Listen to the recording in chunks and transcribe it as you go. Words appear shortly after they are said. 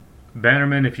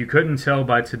Bannerman, if you couldn't tell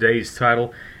by today's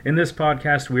title, in this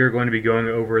podcast we are going to be going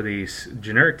over the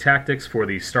generic tactics for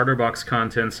the starter box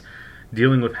contents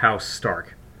dealing with House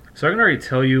Stark. So I can already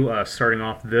tell you, starting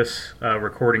off, this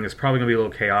recording is probably going to be a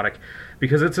little chaotic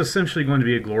because it's essentially going to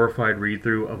be a glorified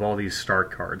read-through of all these Stark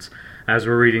cards. As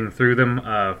we're reading through them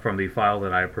from the file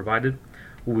that I have provided,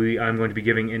 I'm going to be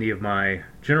giving any of my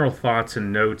general thoughts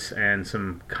and notes and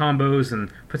some combos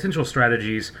and potential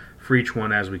strategies for each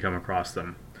one as we come across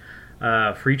them.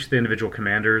 For each of the individual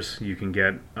commanders, you can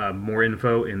get more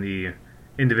info in the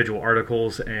individual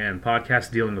articles and podcasts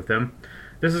dealing with them.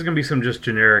 This is going to be some just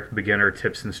generic beginner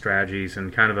tips and strategies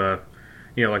and kind of a,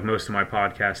 like most of my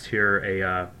podcasts here,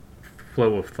 a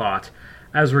flow of thought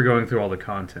as we're going through all the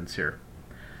contents here.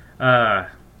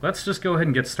 Let's just go ahead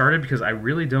and get started because I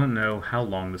really don't know how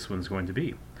long this one's going to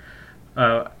be.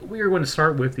 We are going to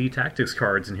start with the tactics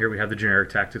cards, and here we have the generic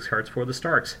tactics cards for the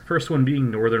Starks. First one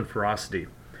being Northern Ferocity.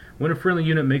 When a friendly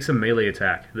unit makes a melee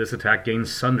attack, this attack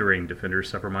gains Sundering. Defenders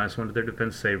suffer -1 to their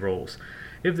defense save rolls.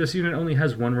 If this unit only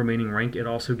has one remaining rank, it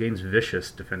also gains Vicious.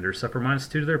 Defenders suffer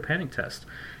 -2 to their panic test.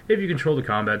 If you control the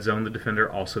combat zone, the defender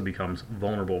also becomes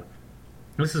vulnerable.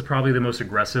 This is probably the most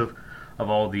aggressive of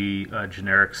all the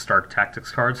generic Stark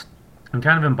tactics cards, and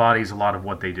kind of embodies a lot of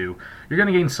what they do. You're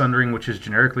going to gain Sundering, which is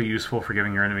generically useful for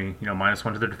giving your enemy,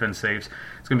 -1 to their defense saves.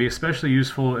 It's going to be especially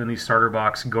useful in the starter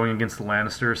box going against the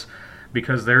Lannisters,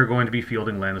 because they're going to be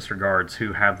fielding Lannister guards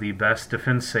who have the best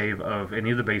defense save of any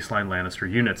of the baseline Lannister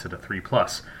units at a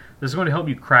 3+. This is going to help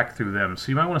you crack through them, so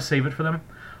you might want to save it for them.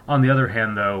 On the other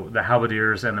hand, though, the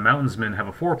Halberdiers and the Mountainsmen have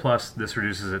a 4+, this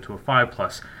reduces it to a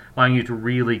 5+, allowing you to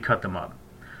really cut them up.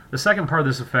 The second part of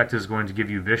this effect is going to give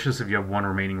you Vicious if you have one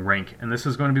remaining rank, and this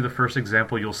is going to be the first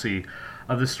example you'll see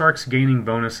of the Starks gaining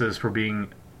bonuses for being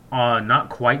not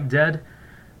quite dead.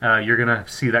 You're going to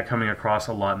see that coming across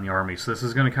a lot in the army, so this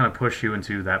is going to kind of push you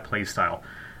into that playstyle.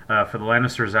 For the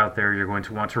Lannisters out there, you're going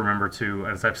to want to remember to,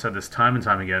 as I've said this time and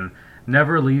time again,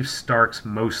 never leave Starks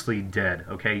mostly dead,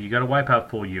 okay? You got to wipe out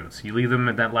full units. You leave them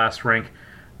at that last rank,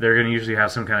 they're going to usually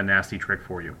have some kind of nasty trick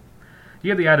for you. You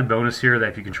get the added bonus here that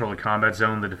if you control the combat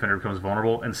zone, the defender becomes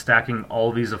vulnerable, and stacking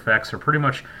all these effects are pretty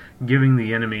much giving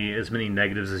the enemy as many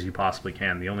negatives as you possibly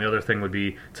can. The only other thing would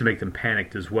be to make them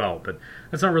panicked as well, but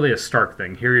that's not really a Stark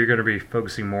thing. Here you're going to be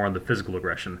focusing more on the physical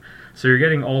aggression. So you're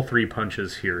getting all three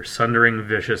punches here, Sundering,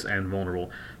 Vicious, and Vulnerable.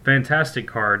 Fantastic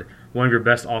card, one of your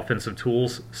best offensive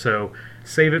tools, so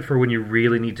save it for when you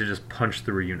really need to just punch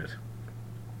through a unit.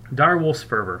 Direwolf's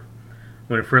Fervor.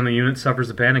 When a friendly unit suffers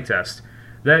a panic test,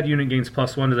 that unit gains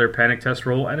 +1 to their panic test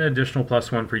roll and an additional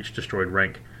 +1 for each destroyed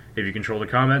rank. If you control the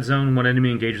combat zone, one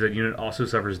enemy engaged that unit also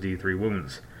suffers D3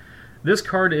 wounds. This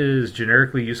card is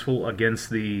generically useful against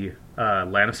the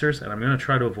Lannisters, and I'm going to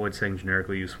try to avoid saying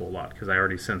generically useful a lot because I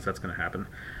already sense that's going to happen.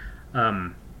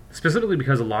 Specifically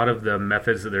because a lot of the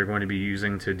methods that they're going to be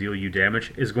using to deal you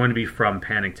damage is going to be from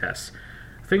panic tests.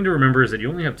 The thing to remember is that you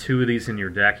only have 2 of these in your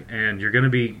deck, and you're going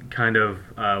to be kind of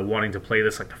wanting to play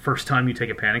this like the first time you take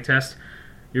a panic test.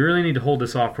 You really need to hold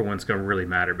this off for when it's going to really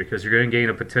matter, because you're going to gain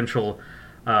a potential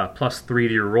 +3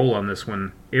 to your roll on this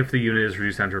one if the unit is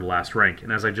reduced down to the last rank.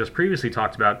 And as I just previously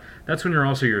talked about, that's when you're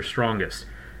also your strongest.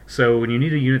 So when you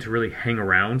need a unit to really hang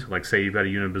around, like say you've got a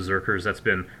unit of Berserkers that's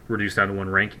been reduced down to 1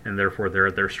 rank and therefore they're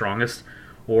at their strongest,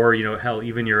 or hell,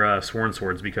 even your Sworn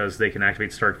Swords, because they can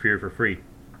activate Stark Fury for free.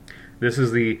 This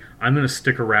is the I'm going to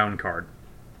stick around card.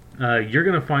 You're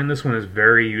going to find this one is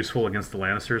very useful against the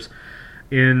Lannisters.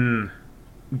 In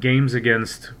games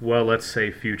against, well, let's say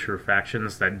future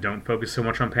factions that don't focus so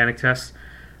much on panic tests,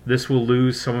 this will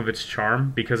lose some of its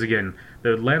charm because, again,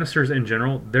 the Lannisters in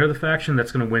general, they're the faction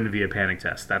that's going to win via panic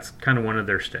test. That's kind of one of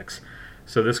their sticks.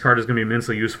 So this card is going to be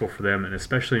immensely useful for them, and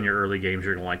especially in your early games,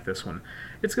 you're going to like this one.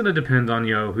 It's going to depend on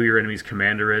who your enemy's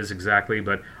commander is exactly,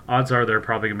 but odds are they're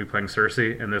probably going to be playing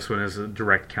Cersei, and this one is a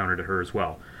direct counter to her as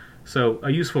well. So a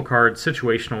useful card,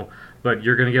 situational, but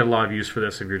you're going to get a lot of use for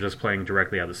this if you're just playing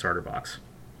directly out of the starter box.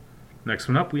 Next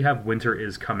one up, we have Winter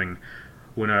is Coming.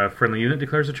 When a friendly unit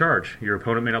declares a charge, your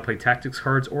opponent may not play tactics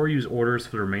cards or use orders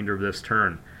for the remainder of this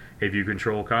turn. If you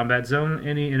control combat zone,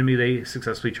 any enemy they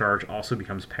successfully charge also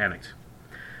becomes panicked.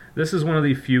 This is one of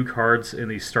the few cards in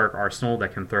the Stark arsenal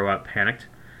that can throw out panicked,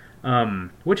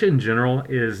 which in general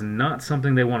is not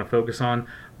something they want to focus on,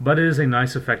 but it is a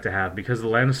nice effect to have because the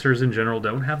Lannisters in general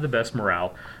don't have the best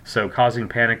morale, so causing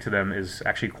panic to them is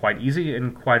actually quite easy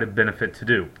and quite a benefit to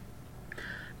do.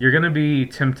 You're going to be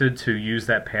tempted to use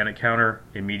that panic counter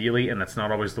immediately, and that's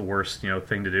not always the worst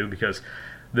thing to do because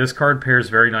this card pairs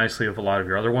very nicely with a lot of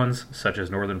your other ones, such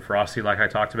as Northern Ferocity, like I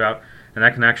talked about, and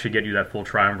that can actually get you that full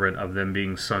triumvirate of them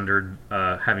being sundered,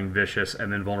 having Vicious,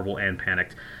 and then Vulnerable and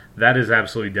Panicked. that is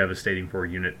absolutely devastating for a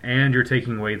unit, and you're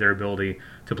taking away their ability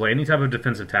to play any type of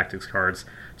defensive tactics cards,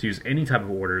 to use any type of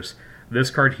orders. This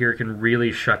card here can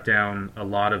really shut down a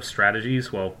lot of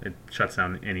strategies. Well, it shuts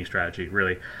down any strategy,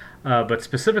 really. But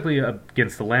specifically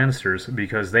against the Lannisters,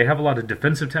 because they have a lot of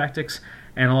defensive tactics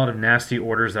and a lot of nasty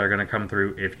orders that are going to come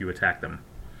through if you attack them.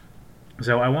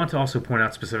 So I want to also point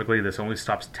out specifically this only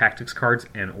stops tactics cards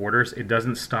and orders. It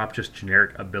doesn't stop just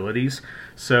generic abilities.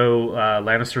 So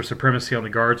Lannister Supremacy on the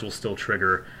guards will still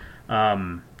trigger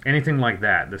anything like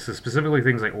that. This is specifically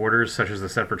things like orders, such as the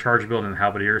Set for Charge build and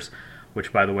Halberdiers,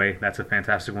 which, by the way, that's a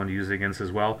fantastic one to use against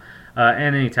as well,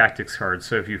 and any tactics cards.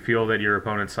 So if you feel that your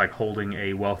opponent's like holding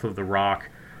a Wealth of the Rock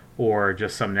or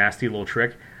just some nasty little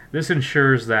trick, this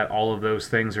ensures that all of those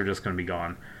things are just going to be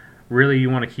gone. Really, you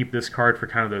want to keep this card for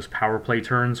kind of those power play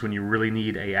turns when you really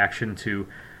need a action to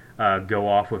go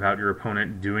off without your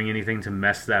opponent doing anything to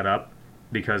mess that up,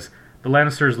 because the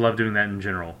Lannisters love doing that in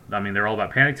general. I mean, they're all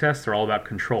about panic tests, they're all about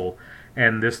control,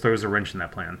 and this throws a wrench in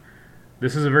that plan.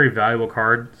 This is a very valuable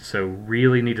card, so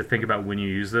really need to think about when you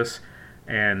use this,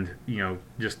 and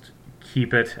just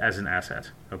keep it as an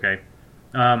asset. Okay.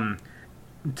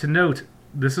 To note,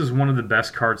 this is one of the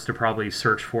best cards to probably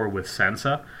search for with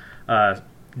Sansa.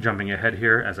 Jumping ahead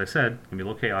here, as I said, it can be a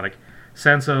little chaotic.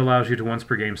 Sansa allows you to once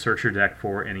per game search your deck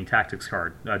for any tactics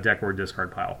card, deck or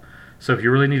discard pile. So if you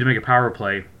really need to make a power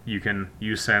play, you can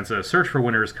use Sansa, search for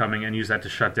Winter is Coming, and use that to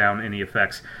shut down any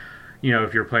effects.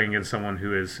 If you're playing against someone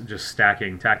who is just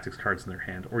stacking tactics cards in their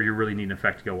hand, or you really need an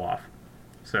effect to go off.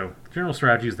 So, general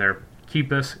strategies there. Keep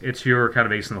this. It's your kind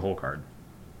of ace in the hole card.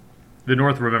 The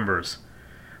North remembers.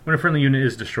 When a friendly unit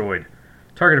is destroyed,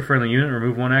 target a friendly unit and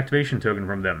remove one activation token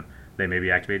from them. They may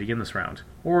be activated again this round,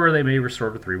 or they may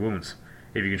restore to 3 wounds.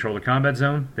 If you control the combat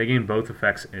zone, they gain both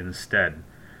effects instead.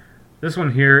 This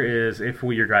one here is if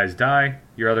your guys die,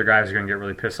 your other guys are going to get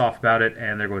really pissed off about it,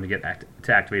 and they're going to get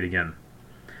to activate again.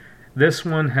 This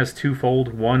one has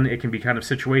twofold. One, it can be kind of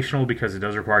situational because it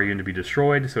does require you to be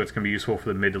destroyed, so it's going to be useful for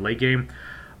the mid to late game.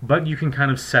 But you can kind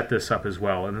of set this up as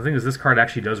well. And the thing is, this card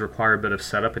actually does require a bit of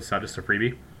setup. It's not just a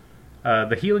freebie.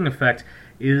 The healing effect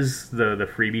is the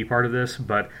freebie part of this,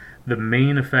 but the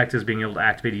main effect is being able to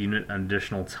activate a unit an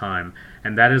additional time.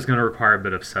 And that is going to require a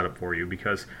bit of setup for you,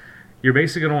 because you're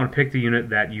basically going to want to pick the unit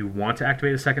that you want to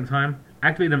activate a second time,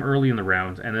 activate them early in the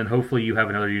round, and then hopefully you have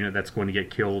another unit that's going to get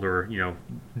killed or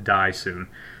die soon.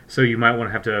 So you might want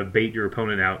to have to bait your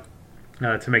opponent out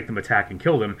to make them attack and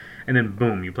kill them, and then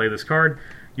boom, you play this card.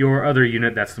 Your other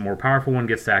unit, that's the more powerful one,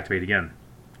 gets to activate again.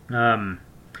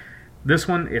 This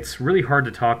one, it's really hard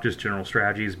to talk just general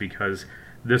strategies, because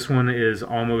this one is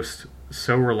almost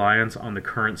so reliant on the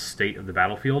current state of the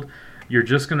battlefield. You're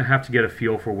just going to have to get a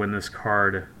feel for when this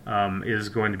card is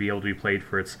going to be able to be played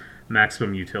for its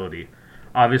maximum utility.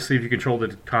 Obviously, if you control the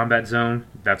combat zone,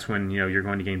 that's when you're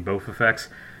going to gain both effects.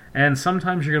 And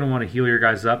sometimes you're going to want to heal your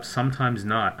guys up, sometimes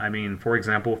not. I mean, for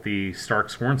example, with the Stark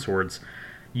Sworn Swords,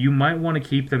 you might want to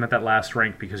keep them at that last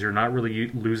rank because you're not really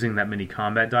losing that many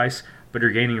combat dice, but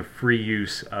you're gaining a free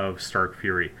use of Stark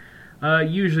Fury.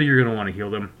 Usually you're going to want to heal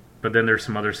them, but then there's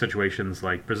some other situations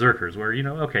like Berserkers where,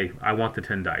 okay, I want the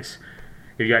 10 dice.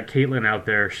 If you got Caitlyn out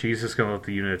there, she's just going to let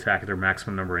the unit attack at their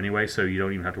maximum number anyway, so you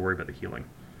don't even have to worry about the healing.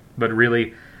 But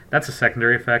really, that's a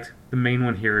secondary effect. The main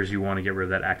one here is you want to get rid of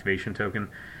that activation token.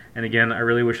 And again, I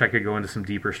really wish I could go into some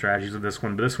deeper strategies with this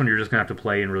one, but this one you're just going to have to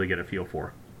play and really get a feel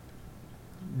for.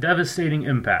 Devastating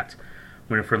Impact.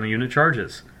 When a friendly unit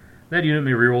charges, that unit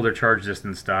may reroll their charge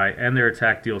distance die, and their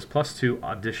attack deals +2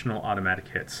 additional automatic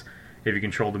hits. If you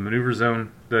control the maneuver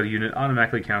zone, the unit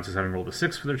automatically counts as having rolled a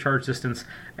 6 for their charge distance,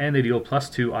 and they deal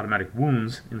 +2 automatic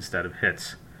wounds instead of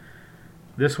hits.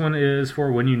 This one is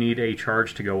for when you need a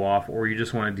charge to go off, or you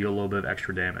just want to deal a little bit of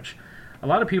extra damage. A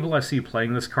lot of people I see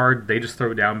playing this card, they just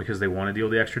throw it down because they want to deal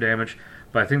the extra damage,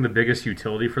 but I think the biggest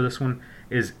utility for this one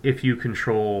is if you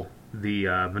control the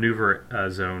maneuver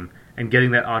zone and getting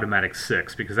that automatic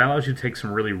 6, because that allows you to take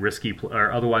some really risky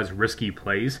or otherwise risky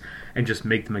plays and just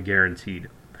make them a guaranteed.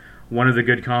 One of the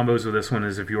good combos with this one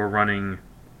is if you're running,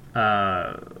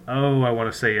 I'm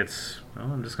just going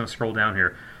to scroll down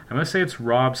here. I'm going to say it's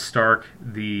Robb Stark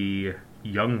the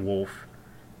Young Wolf.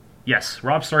 Yes,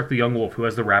 Robb Stark the Young Wolf, who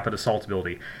has the Rapid Assault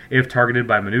ability. If targeted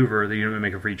by maneuver, the unit may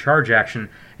make a free charge action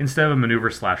instead of a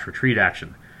maneuver/retreat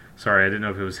action. Sorry, I didn't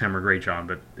know if it was him or Greatjon,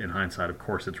 but in hindsight, of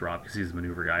course it's Robb, because he's the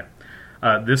maneuver guy.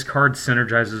 This card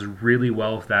synergizes really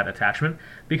well with that attachment,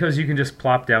 because you can just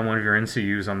plop down one of your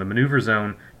NCUs on the maneuver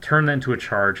zone, turn that into a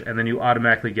charge, and then you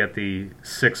automatically get the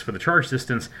 6 for the charge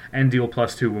distance, and deal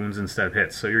 +2 wounds instead of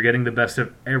hits. So you're getting the best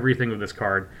of everything with this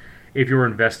card if you're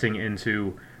investing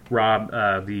into Robb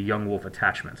the Young Wolf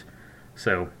attachment.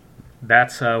 So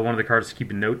that's one of the cards to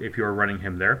keep in note if you're running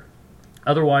him there.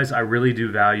 Otherwise, I really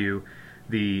do value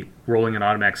the rolling an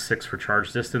automatic 6 for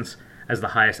charge distance as the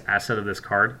highest asset of this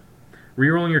card.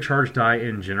 Rerolling your charge die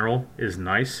in general is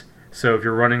nice. So if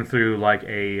you're running through like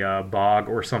a bog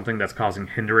or something that's causing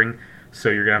hindering, so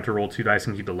you're going to have to roll 2 dice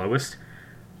and keep the lowest,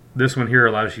 this one here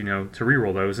allows you, to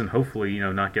reroll those and hopefully,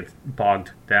 not get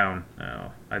bogged down.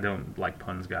 I don't like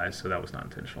puns, guys, so that was not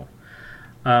intentional.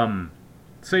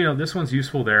 So, this one's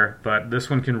useful there, but this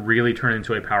one can really turn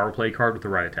into a power play card with the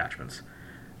right attachments.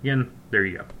 Again, there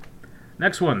you go.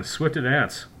 Next one, Swift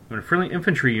Advance. When a friendly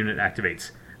infantry unit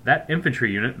activates, that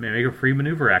infantry unit may make a free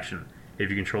maneuver action. If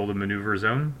you control the maneuver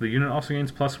zone, the unit also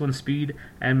gains +1 speed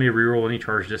and may reroll any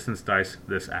charge distance dice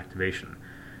this activation.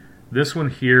 This one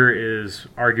here is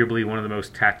arguably one of the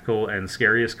most tactical and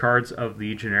scariest cards of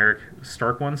the generic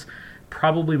Stark ones.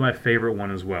 Probably my favorite one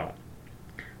as well,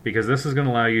 because this is going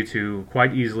to allow you to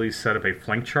quite easily set up a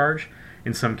flank charge,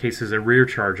 in some cases a rear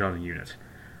charge on a unit.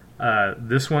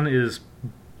 This one is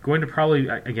going to probably,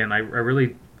 again, I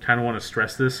really kind of want to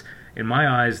stress this. In my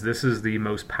eyes, this is the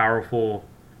most powerful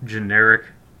generic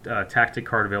tactic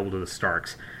card available to the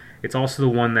Starks. It's also the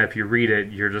one that if you read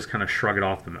it, you're just kind of shrug it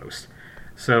off the most.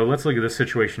 So let's look at this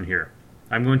situation here.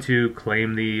 I'm going to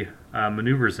claim the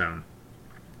maneuver zone.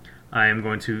 I am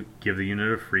going to give the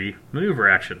unit a free maneuver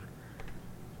action.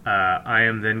 I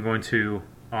am then going to,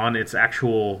 on its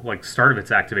actual start of its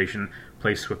activation,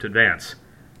 play Swift Advance.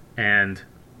 And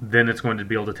then it's going to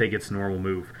be able to take its normal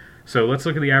move. So let's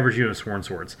look at the average unit of Sworn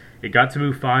Swords. It got to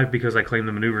move 5 because I claimed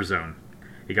the maneuver zone.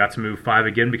 It got to move 5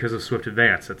 again because of Swift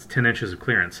Advance. That's 10 inches of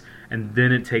clearance. And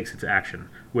then it takes its action,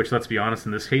 which, let's be honest,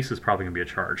 in this case is probably going to be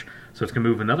a charge. So it's going to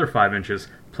move another 5 inches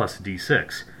plus a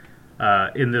d6.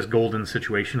 In this golden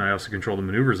situation, I also control the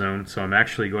maneuver zone, so I'm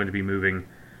actually going to be moving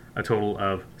a total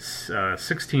of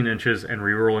 16 inches and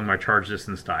rerolling my charge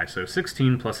distance die. So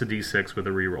 16 plus a d6 with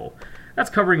a reroll. That's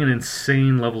covering an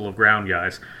insane level of ground,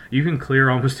 guys. You can clear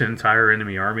almost an entire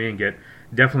enemy army and get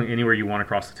definitely anywhere you want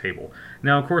across the table.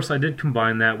 Now, of course, I did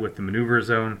combine that with the maneuver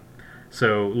zone.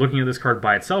 So looking at this card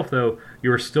by itself, though, you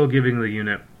are still giving the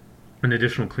unit an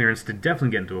additional clearance to definitely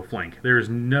get into a flank. There is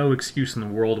no excuse in the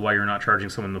world why you're not charging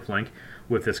someone in the flank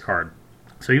with this card.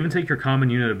 So even take your common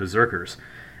unit of Berserkers,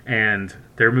 and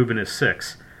their movement is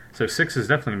 6. So 6 is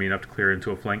definitely going to be enough to clear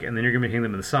into a flank, and then you're going to be hitting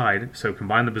them in the side. So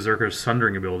combine the Berserker's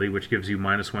Sundering ability, which gives you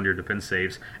 -1 to your defense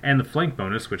saves, and the flank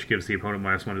bonus, which gives the opponent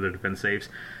 -1 to their defense saves.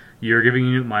 You're giving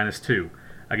unit -2.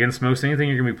 Against most anything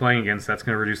you're going to be playing against, that's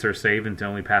going to reduce their save into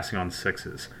only passing on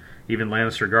 6s. Even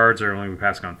Lannister guards are only going to be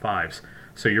passing on 5s.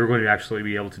 So you're going to actually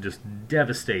be able to just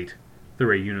devastate the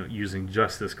Rey unit using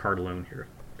just this card alone here.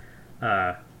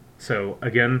 So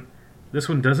again, this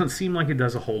one doesn't seem like it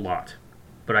does a whole lot,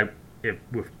 but if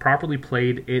properly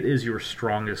played, it is your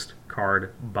strongest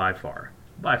card by far.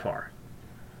 By far.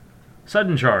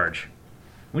 Sudden Charge.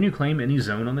 When you claim any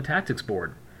zone on the tactics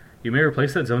board, you may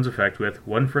replace that zone's effect with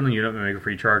one friendly unit may make a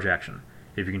free charge action.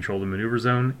 If you control the maneuver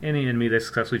zone, any enemy they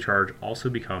successfully charge also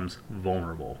becomes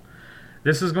vulnerable.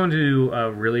 This is going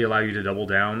to really allow you to double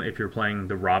down if you're playing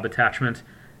the Rob attachment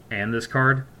and this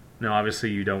card. Now, obviously,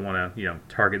 you don't want to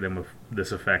target them with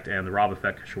this effect and the Rob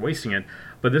effect because you're wasting it,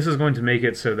 but this is going to make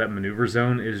it so that maneuver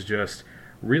zone is just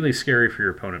really scary for your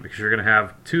opponent because you're going to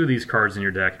have 2 of these cards in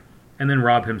your deck, and then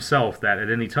Rob himself that at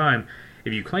any time,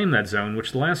 if you claim that zone,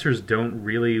 which the Lancers don't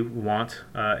really want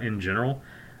in general,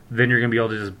 then you're going to be able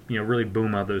to just really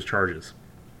boom out those charges.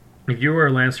 If you are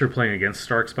a Lancer playing against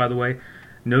Starks, by the way,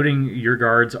 noting your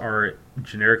guards are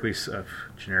generically,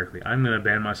 I'm going to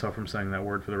ban myself from saying that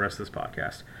word for the rest of this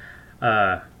podcast,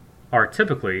 are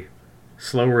typically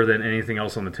slower than anything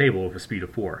else on the table with a speed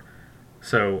of 4.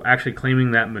 So actually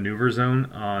claiming that maneuver zone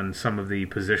on some of the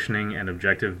positioning and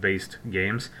objective-based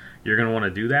games, you're going to want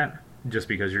to do that just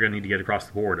because you're going to need to get across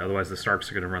the board. Otherwise the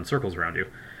Starks are going to run circles around you.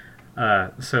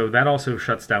 So that also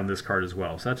shuts down this card as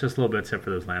well. So that's just a little bit of tip for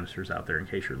those Lannisters out there in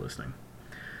case you're listening.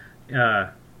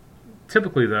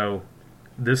 Typically, though,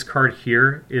 this card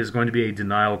here is going to be a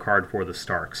denial card for the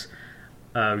Starks.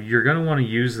 You're going to want to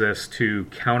use this to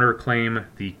counterclaim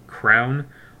the crown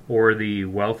or the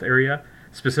wealth area,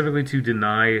 specifically to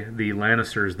deny the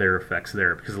Lannisters their effects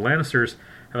there, because the Lannisters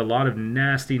have a lot of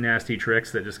nasty, nasty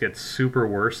tricks that just get super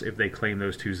worse if they claim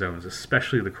those 2 zones,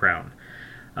 especially the crown.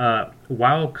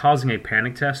 While causing a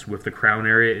panic test with the crown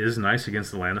area is nice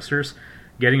against the Lannisters,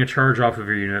 getting a charge off of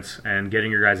your units and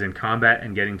getting your guys in combat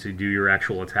and getting to do your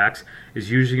actual attacks is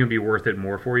usually going to be worth it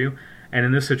more for you. And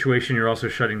in this situation, you're also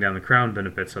shutting down the crown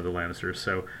benefits of the Lannisters,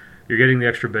 so you're getting the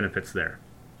extra benefits there.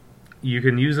 You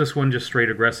can use this one just straight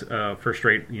for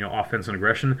straight offense and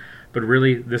aggression, but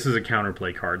really this is a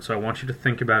counterplay card, so I want you to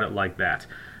think about it like that.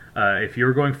 If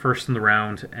you're going first in the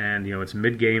round and it's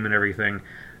mid-game and everything,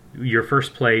 your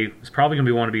first play is probably going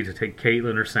to want to be to take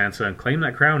Caitlyn or Sansa and claim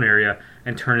that crown area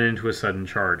and turn it into a sudden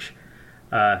charge.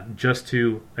 Just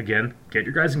to, again, get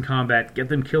your guys in combat, get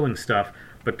them killing stuff,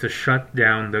 but to shut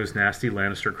down those nasty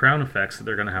Lannister crown effects that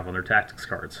they're going to have on their tactics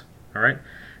cards. Alright?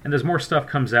 And as more stuff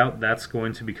comes out, that's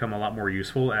going to become a lot more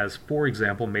useful, as, for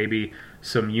example, maybe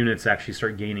some units actually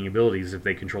start gaining abilities if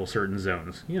they control certain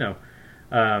zones.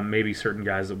 Maybe certain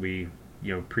guys that we,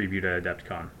 previewed at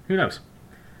AdeptCon. Who knows?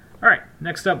 Alright,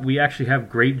 next up, we actually have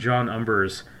Greatjon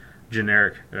Umber's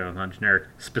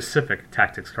specific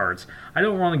tactics cards. I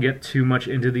don't want to get too much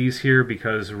into these here,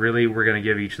 because really we're going to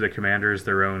give each of the commanders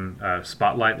their own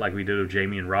spotlight, like we did with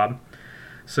Jaime and Robb.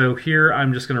 So here,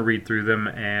 I'm just going to read through them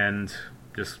and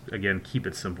just, again, keep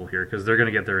it simple here, because they're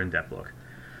going to get their in-depth look.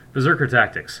 Berserker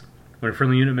Tactics. When a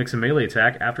friendly unit makes a melee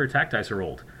attack after attack dice are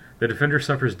rolled, the defender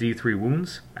suffers D3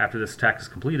 wounds after this attack is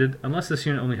completed. Unless this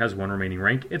unit only has one remaining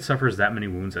rank, it suffers that many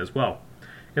wounds as well.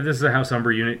 If this is a House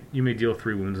Umber unit, you may deal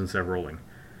 3 wounds instead of rolling.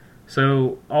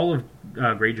 So all of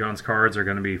Greatjon's cards are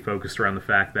going to be focused around the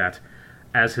fact that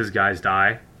as his guys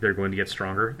die, they're going to get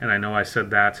stronger. And I know I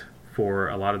said that for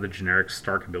a lot of the generic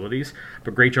Stark abilities,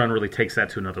 but Greatjon really takes that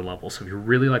to another level. So if you're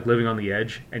really like living on the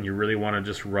edge and you really want to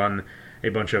just run a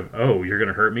bunch of, oh, you're going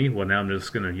to hurt me? Well, now I'm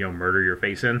just going to murder your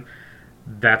face in.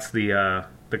 That's the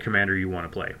commander you want to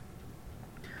play.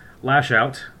 Lash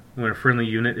Out. When a friendly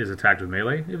unit is attacked with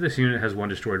melee, if this unit has 1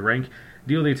 destroyed rank,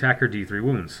 deal the attacker D3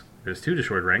 wounds. If it has 2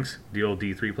 destroyed ranks, deal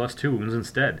D3 plus 2 wounds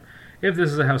instead. If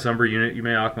this is a House Umber unit, you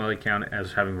may automatically count it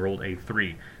as having rolled a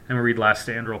 3. And we'll read Last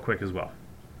Stand real quick as well.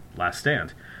 Last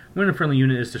Stand. When a friendly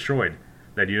unit is destroyed,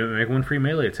 that unit may make 1 free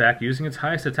melee attack using its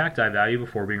highest attack die value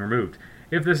before being removed.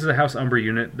 If this is a House Umber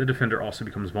unit, the defender also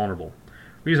becomes vulnerable.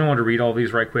 The reason I want to read all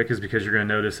these right quick is because you're going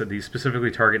to notice that these specifically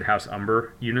target House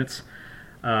Umber units.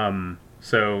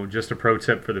 So just a pro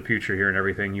tip for the future here and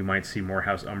everything, you might see more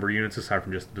House Umber units aside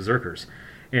from just the Berserkers.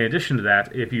 In addition to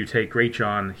that, if you take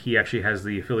Greatjon, he actually has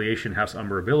the affiliation House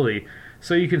Umber ability,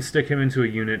 so you can stick him into a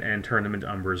unit and turn them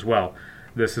into Umber as well.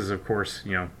 This is, of course,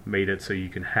 made it so you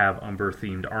can have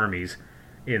Umber-themed armies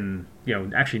in,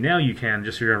 actually now you can,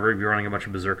 just so you're going to be running a bunch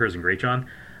of Berserkers and Greatjon.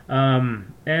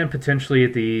 And potentially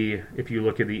if you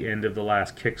look at the end of the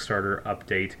last Kickstarter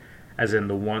update, as in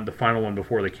the final one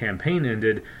before the campaign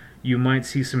ended, you might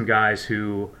see some guys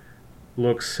who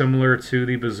look similar to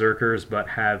the Berserkers but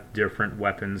have different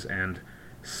weapons and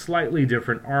slightly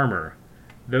different armor.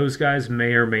 Those guys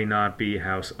may or may not be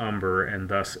House Umber and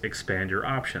thus expand your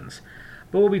options.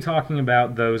 But we'll be talking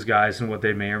about those guys and what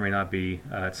they may or may not be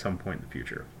at some point in the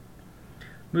future.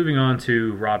 Moving on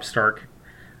to Robb Stark.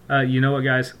 You know what,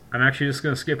 guys? I'm actually just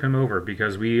going to skip him over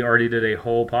because we already did a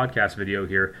whole podcast video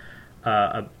here.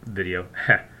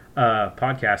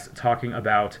 Podcast talking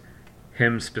about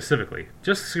him specifically.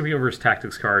 Just skipping over his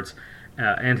tactics cards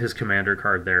and his commander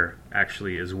card there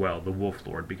actually as well, the Wolf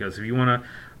Lord. Because if you want to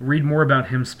read more about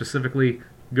him specifically,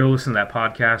 go listen to that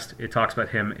podcast. It talks about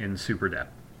him in super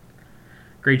depth.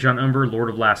 Greatjon Umber, Lord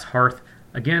of Last Hearth.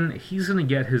 Again, he's going to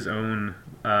get his own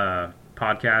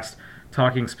podcast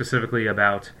talking specifically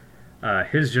about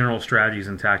his general strategies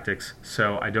and tactics,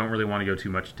 so I don't really want to go too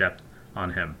much depth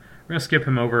on him. We're going to skip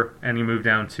him over and you move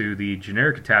down to the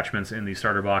generic attachments in the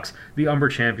starter box, the Umber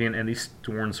Champion and the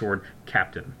Stornsword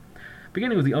Captain.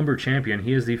 Beginning with the Umber Champion,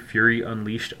 he has the Fury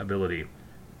Unleashed ability.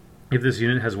 If this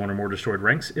unit has 1 or more destroyed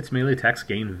ranks, its melee attacks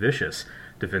gain Vicious.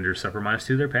 Defenders suffer -2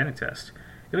 to their panic test.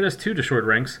 If it has 2 destroyed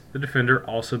ranks, the defender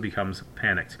also becomes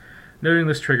panicked. Noting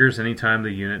this triggers anytime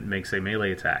the unit makes a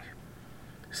melee attack.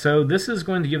 So this is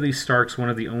going to give these Starks one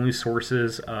of the only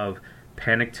sources of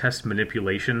panic test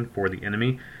manipulation for the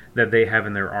enemy that they have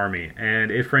in their army,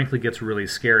 and it frankly gets really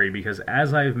scary because,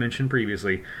 as I've mentioned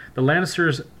previously, the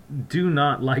Lannisters do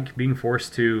not like being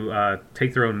forced to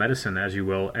take their own medicine, as you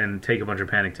will, and take a bunch of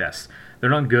panic tests. They're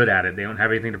not good at it. They don't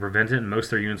have anything to prevent it, and most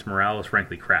of their units' morale is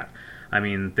frankly crap. I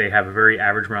mean, they have a very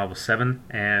average morale of 7,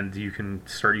 and you can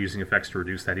start using effects to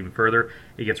reduce that even further.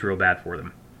 It gets real bad for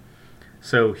them.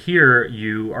 So here,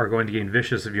 you are going to gain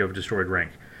Vicious if you have a destroyed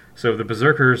rank. So the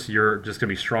Berserkers, you're just going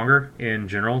to be stronger in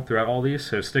general throughout all these.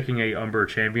 So sticking a Umber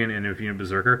Champion in a unit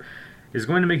Berserker is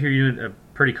going to make your unit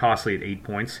pretty costly at 8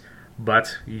 points,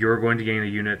 but you're going to gain a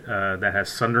unit that has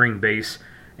Sundering base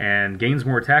and gains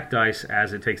more attack dice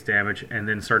as it takes damage, and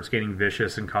then starts gaining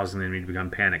Vicious and causing the enemy to become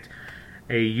panicked.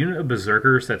 A unit of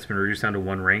Berserkers that's been reduced down to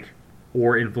 1 rank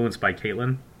or influenced by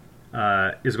Caitlyn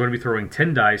is going to be throwing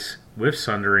 10 dice with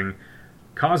Sundering,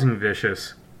 causing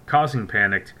Vicious, causing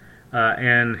panicked,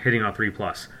 and hitting on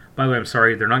 3+. By the way, I'm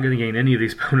sorry, they're not going to gain any of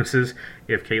these bonuses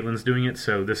if Caitlyn's doing it,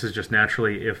 so this is just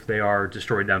naturally if they are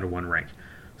destroyed down to 1 rank.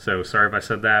 So sorry if I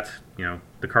said that.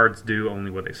 The cards do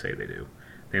only what they say they do.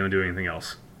 They don't do anything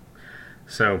else.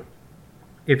 So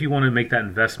if you want to make that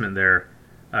investment there,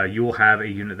 you will have a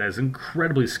unit that is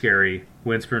incredibly scary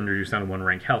when it's been reduced down to 1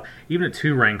 rank. Hell, even at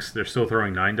 2 ranks, they're still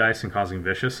throwing 9 dice and causing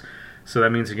vicious. So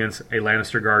that means against a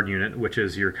Lannister Guard unit, which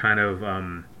is your kind of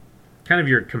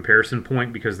your comparison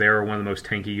point because they are one of the most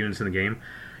tanky units in the game.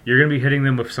 You're going to be hitting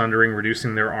them with Sundering,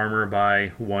 reducing their armor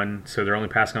by 1, so they're only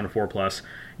passing on a 4+.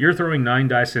 You're throwing 9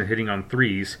 dice and hitting on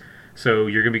 3s, so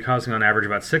you're going to be causing on average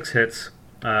about 6 hits,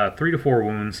 3 to 4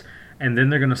 wounds, and then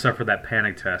they're going to suffer that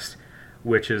panic test,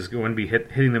 which is going to be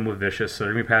hitting them with vicious, so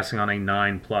they're going to be passing on a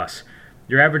 9+.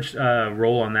 Your average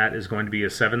roll on that is going to be a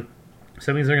 7.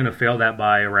 So that means they're going to fail that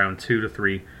by around 2 to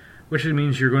 3, which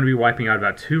means you're going to be wiping out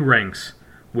about 2 ranks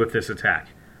with this attack.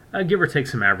 Give or take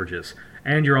some averages.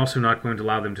 And you're also not going to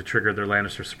allow them to trigger their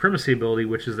Lannister Supremacy ability,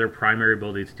 which is their primary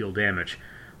ability to deal damage,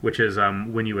 which is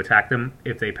when you attack them,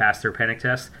 if they pass their panic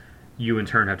test, you in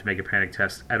turn have to make a panic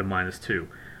test at a -2.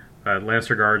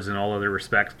 Lannister Guards in all other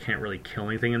respects can't really kill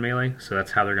anything in melee, so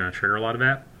that's how they're going to trigger a lot of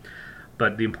that.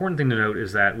 But the important thing to note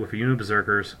is that with a unit of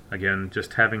Berserkers, again,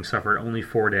 just having suffered only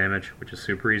 4 damage, which is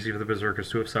super easy for the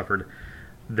Berserkers to have suffered,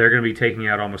 they're going to be taking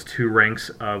out almost 2 ranks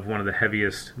of one of the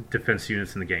heaviest defense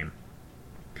units in the game.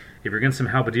 If you're against some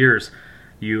Halberdiers,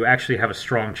 you actually have a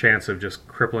strong chance of just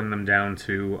crippling them down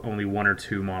to only 1 or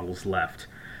 2 models left.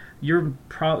 Your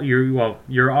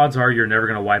odds are you're never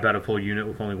going to wipe out a full unit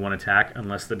with only 1 attack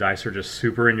unless the dice are just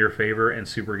super in your favor and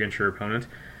super against your opponent.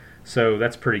 So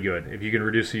that's pretty good. If you can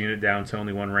reduce a unit down to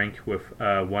only 1 rank with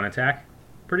 1 attack,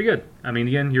 pretty good. I mean,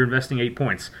 again, you're investing 8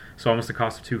 points, so almost the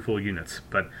cost of 2 full units,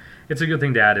 but it's a good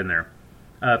thing to add in there.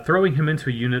 Throwing him into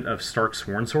a unit of Stark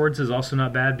Sworn Swords is also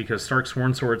not bad because Stark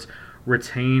Sworn Swords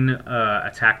retain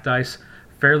attack dice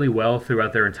fairly well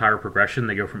throughout their entire progression.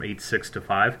 They go from 8/6 to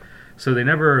 5, so they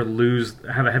never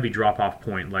have a heavy drop-off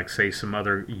point like, say, some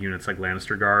other units like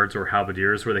Lannister Guards or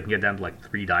Halberdiers where they can get down to like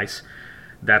 3 dice.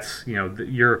 That's,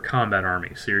 your combat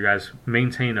army, so your guys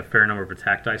maintain a fair number of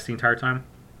attack dice the entire time.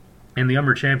 And the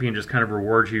Umber Champion just kind of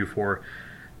rewards you for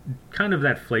kind of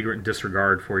that flagrant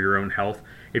disregard for your own health.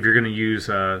 If you're going to use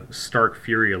Stark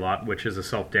Fury a lot, which is a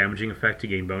self-damaging effect to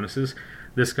gain bonuses,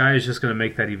 this guy is just going to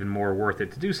make that even more worth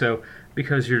it to do so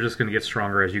because you're just going to get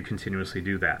stronger as you continuously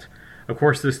do that. Of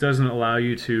course, this doesn't allow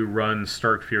you to run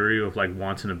Stark Fury with like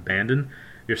Wanton Abandon.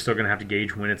 You're still going to have to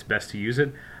gauge when it's best to use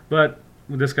it, but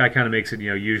this guy kind of makes it,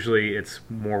 usually it's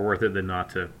more worth it than not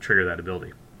to trigger that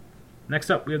ability. Next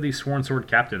up, we have the Sworn Sword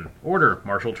Captain. Order,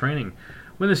 Martial Training.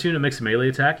 When this unit makes a melee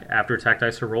attack, after attack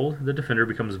dice are rolled, the defender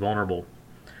becomes vulnerable.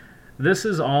 This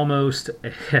is almost,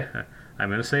 I'm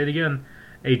going to say it again,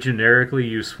 a generically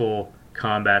useful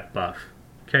combat buff.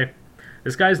 Okay,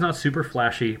 this guy's not super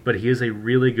flashy, but he is a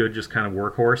really good just kind of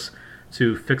workhorse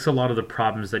to fix a lot of the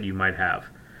problems that you might have.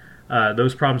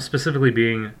 Those problems specifically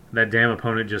being that damn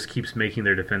opponent just keeps making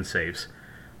their defense saves.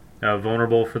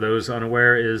 Vulnerable, for those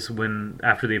unaware, is when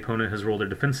after the opponent has rolled their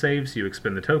defense saves, you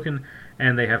expend the token,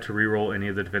 and they have to reroll any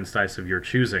of the defense dice of your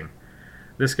choosing.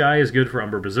 This guy is good for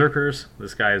Umber Berserkers,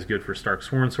 this guy is good for Stark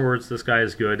Sworn Swords, this guy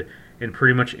is good in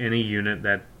pretty much any unit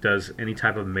that does any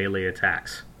type of melee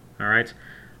attacks. Alright?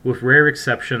 With rare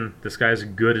exception, this guy is a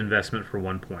good investment for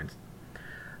 1 point.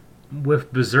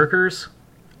 With Berserkers,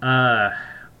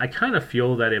 I kind of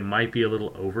feel that it might be a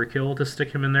little overkill to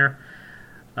stick him in there.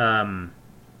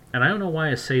 And I don't know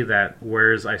why I say that,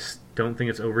 whereas I don't think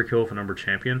it's overkill for Umber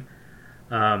Champion.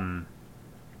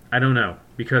 I don't know,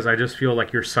 because I just feel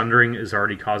like your Sundering is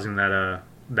already causing that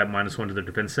 -1 to their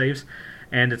defense saves,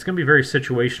 and it's going to be very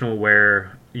situational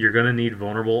where you're going to need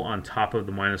Vulnerable on top of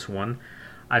the -1.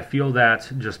 I feel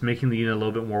that just making the unit a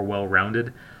little bit more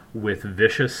well-rounded with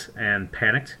Vicious and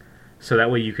Panicked, so that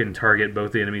way you can target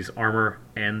both the enemy's armor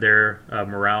and their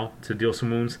morale to deal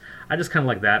some wounds. I just kind of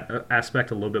like that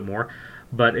aspect a little bit more.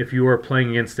 But if you are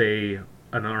playing against an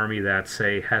army that,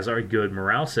 say, has a good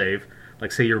morale save,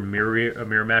 like say you're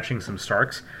mirror matching some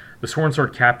Starks, the Sworn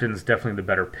Sword Captain is definitely the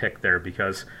better pick there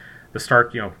because the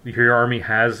Stark, your army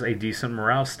has a decent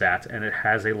morale stat and it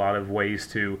has a lot of ways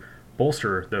to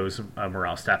bolster those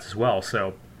morale stats as well.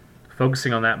 So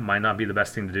focusing on that might not be the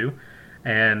best thing to do.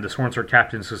 And the Sworn Sword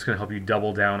Captain is just going to help you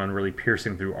double down on really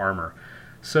piercing through armor.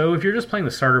 So if you're just playing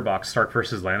the starter box, Stark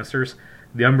versus Lannisters,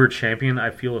 the Umber Champion, I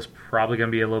feel, is probably going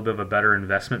to be a little bit of a better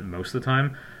investment most of the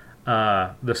time.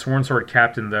 The Sworn Sword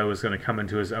Captain, though, is going to come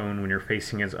into his own when you're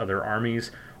facing against other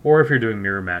armies, or if you're doing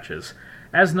mirror matches.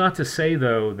 As not to say,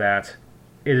 though, that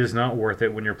it is not worth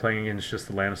it when you're playing against just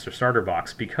the Lannister starter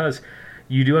box, because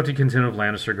you do have to contend with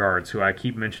Lannister Guards, who I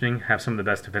keep mentioning have some of the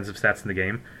best defensive stats in the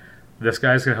game. This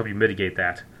guy's going to help you mitigate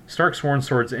that. Stark Sworn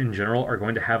Swords in general are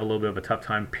going to have a little bit of a tough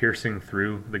time piercing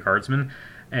through the guardsmen,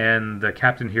 and the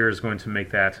captain here is going to make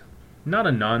that not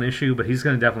a non-issue, but he's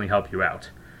going to definitely help you out.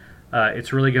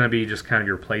 It's really going to be just kind of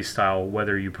your play style,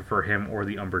 whether you prefer him or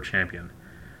the Umber champion.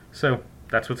 So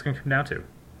that's what's going to come down to.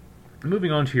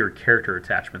 Moving on to your character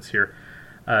attachments here.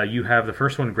 You have the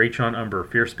first one, Greatjon Umber,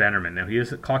 Fierce Bannerman. Now he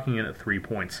is clocking in at 3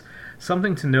 points.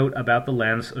 Something to note about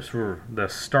the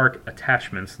Stark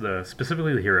attachments,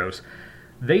 specifically the heroes,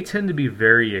 they tend to be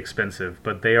very expensive,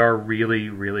 but they are really,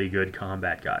 really good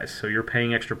combat guys. So you're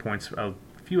paying extra points, a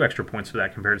few extra points for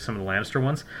that compared to some of the Lannister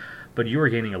ones, but you are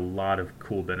gaining a lot of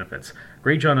cool benefits.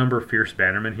 Greatjon Umber, Fierce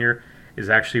Bannerman here is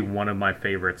actually one of my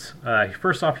favorites.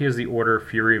 First off, he has the Order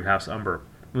Fury of House Umber.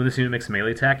 When this unit makes a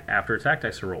melee attack, after attack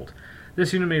dice are rolled.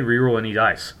 This unit may reroll any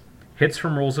dice. Hits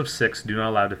from rolls of 6 do not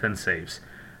allow defense saves.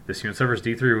 This unit suffers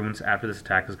D3 wounds after this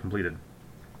attack is completed.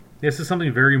 This is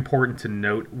something very important to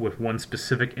note with one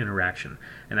specific interaction,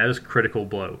 and that is Critical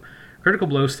Blow. Critical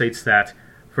Blow states that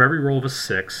for every roll of a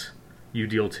 6, you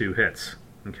deal 2 hits.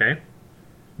 Okay?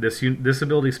 This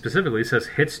ability specifically says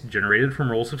hits generated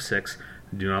from rolls of 6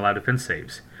 do not allow defense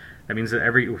saves. That means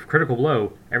that with Critical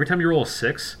Blow, every time you roll a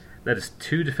 6, that is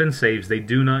 2 defense saves they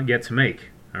do not get to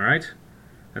make. Alright?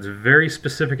 That's very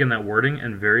specific in that wording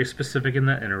and very specific in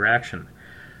that interaction.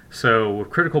 So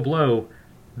with Critical Blow,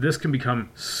 this can become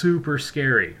super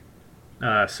scary.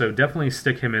 So definitely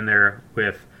stick him in there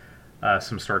with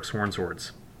some Stark Sworn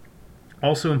Swords.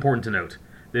 Also important to note,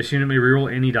 this unit may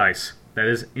reroll any dice. That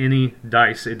is any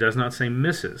dice. It does not say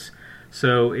misses.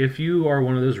 So if you are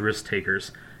one of those risk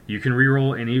takers, you can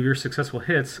reroll any of your successful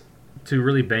hits to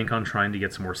really bank on trying to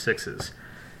get some more 6s.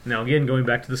 Now again, going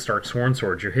back to the Stark Sworn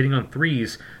Swords, you're hitting on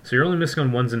 3s, so you're only missing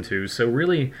on 1s and 2s. So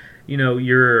really,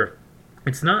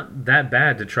 it's not that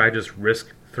bad to try just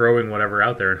risk throwing whatever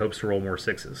out there in hopes to roll more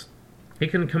 6s.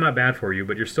 It can come out bad for you,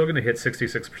 but you're still going to hit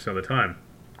 66% of the time.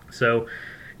 So,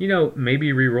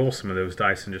 maybe re-roll some of those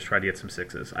dice and just try to get some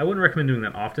 6s. I wouldn't recommend doing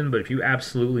that often, but if you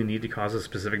absolutely need to cause a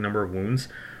specific number of wounds,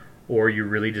 or you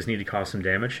really just need to cause some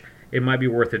damage, it might be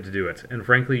worth it to do it. And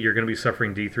frankly, you're going to be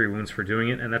suffering D3 wounds for doing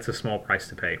it, and that's a small price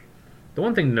to pay. The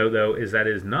one thing to note, though, is that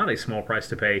it is not a small price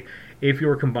to pay if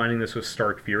you're combining this with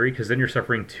Stark Fury, because then you're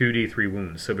suffering 2 D3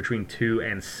 wounds, so between 2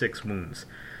 and 6 wounds.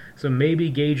 So maybe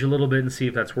gauge a little bit and see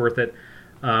if that's worth it.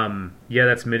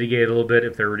 That's mitigated a little bit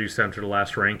if they're reduced down to the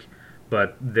last rank,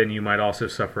 but then you might also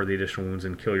suffer the additional wounds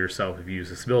and kill yourself if you use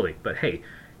this ability. But hey,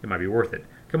 it might be worth it.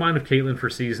 Combine with Caitlyn for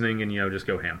seasoning and, just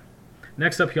go ham.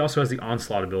 Next up, he also has the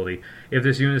Onslaught ability. If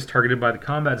this unit is targeted by the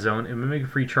combat zone, it may make a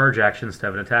free charge action instead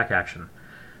of an attack action.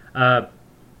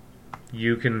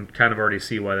 You can kind of already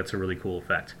see why that's a really cool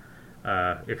effect.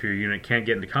 If your unit can't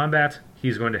get into combat,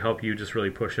 he's going to help you just really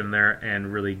push in there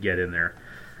and really get in there.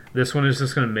 This one is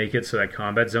just going to make it so that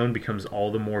combat zone becomes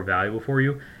all the more valuable for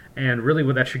you. And really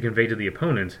what that should convey to the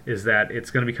opponent is that it's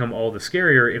going to become all the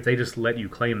scarier if they just let you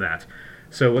claim that.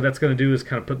 So what that's going to do is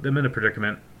kind of put them in a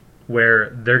predicament where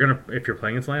they're going to, if you're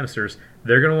playing against Lannisters,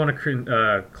 they're going to want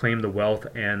to claim the wealth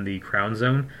and the crown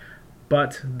zone,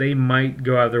 but they might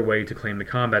go out of their way to claim the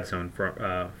combat zone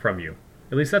from you.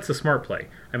 At least that's a smart play.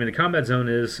 I mean, the combat zone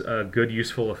is a good,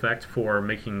 useful effect for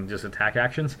making just attack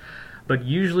actions, but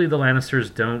usually the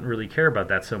Lannisters don't really care about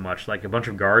that so much. Like a bunch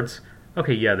of guards,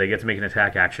 okay, yeah, they get to make an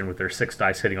attack action with their 6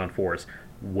 dice hitting on 4s.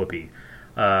 Whoopee.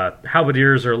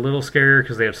 Halberdiers are a little scarier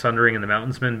because they have Sundering and the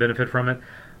Mountainsmen benefit from it,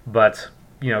 but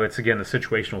it's again a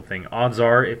situational thing. Odds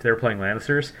are, if they're playing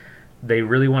Lannisters, they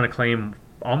really want to claim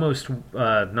almost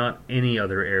not any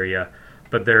other area,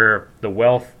 but the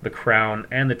wealth, the crown,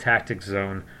 and the tactics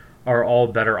zone are all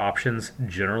better options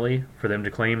generally for them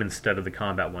to claim instead of the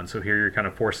combat one. So here you're kind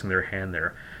of forcing their hand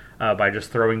there by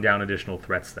just throwing down additional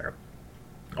threats there.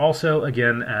 Also,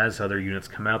 again, as other units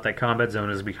come out, that combat zone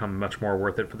has become much more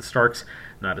worth it for the Starks.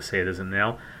 Not to say it isn't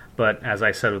now, but as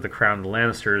I said with the Crown and the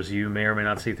Lannisters, you may or may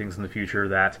not see things in the future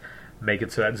that make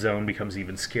it so that zone becomes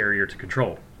even scarier to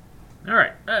control.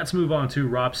 Alright, let's move on to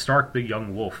Robb Stark, the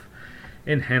Young Wolf.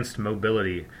 Enhanced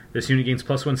Mobility. This unit gains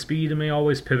 +1 speed and may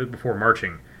always pivot before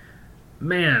marching.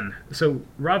 Man, so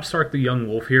Robb Stark, the Young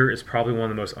Wolf here is probably one of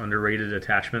the most underrated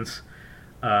attachments.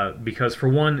 Because for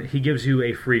one, he gives you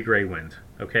a free Grey Wind.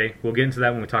 Okay, we'll get into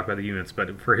that when we talk about the units,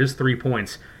 but for his 3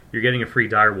 points, you're getting a free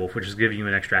Direwolf, which is giving you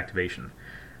an extra activation.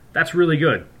 That's really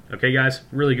good. Okay, guys,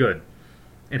 really good.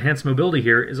 Enhanced Mobility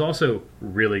here is also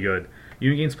really good.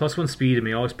 Unit gains +1 speed and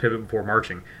may always pivot before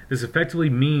marching. This effectively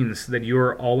means that you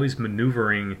are always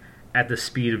maneuvering at the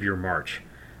speed of your march.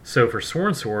 So for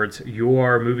Sworn Swords, you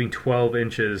are moving 12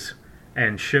 inches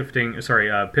and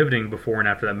pivoting before and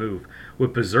after that move.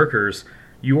 With Berserkers,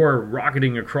 you are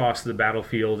rocketing across the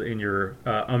battlefield in your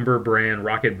Umber brand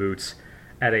rocket boots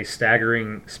at a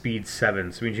staggering speed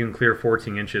 7, so it means you can clear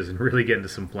 14 inches and really get into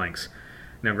some flanks.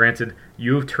 Now granted,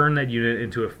 you have turned that unit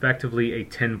into effectively a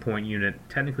 10-point unit,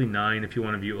 technically 9 if you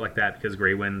want to view it like that, because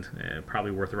Grey Wind,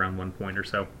 probably worth around 1 point or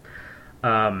so.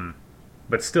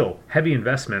 But still, heavy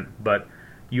investment, but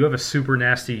you have a super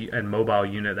nasty and mobile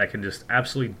unit that can just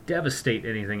absolutely devastate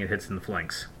anything it hits in the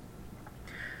flanks.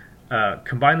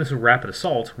 Combine this with Rapid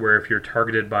Assault, where if you're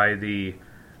targeted by the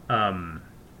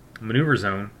maneuver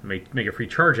zone, make a free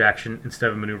charge action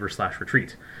instead of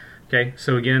maneuver/retreat. Okay,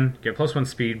 so again, get +1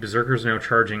 speed. Berserkers are now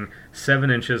charging 7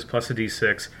 inches plus a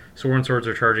d6. Sworn Swords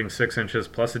are charging 6 inches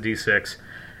plus a d6.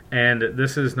 And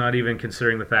this is not even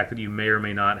considering the fact that you may or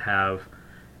may not have,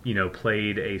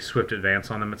 played a swift advance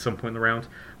on them at some point in the round.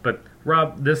 But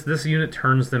Rob, this unit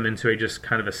turns them into a just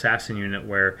kind of assassin unit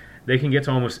where they can get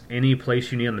to almost any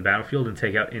place you need on the battlefield and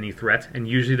take out any threat, and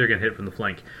usually they're going to hit from the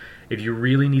flank. If you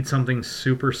really need something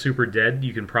super, super dead,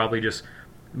 you can probably just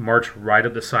march right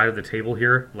up the side of the table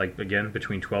here, like, again,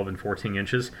 between 12 and 14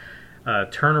 inches,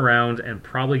 turn around, and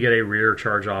probably get a rear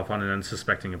charge off on an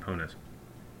unsuspecting opponent.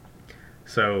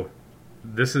 So,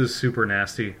 this is super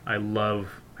nasty. I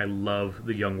love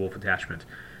the Young Wolf attachment.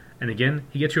 And again,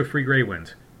 he gets you a free Grey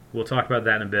Wind. We'll talk about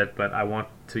that in a bit, but I want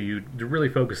you to really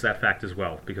focus that fact as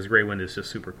well, because Grey Wind is just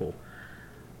super cool.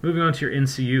 Moving on to your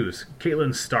NCUs.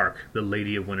 Caitlin Stark, the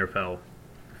Lady of Winterfell.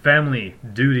 Family,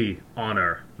 duty,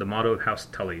 honor, the motto of House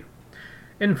Tully.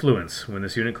 Influence. When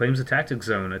this unit claims a tactic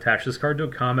zone, attach this card to a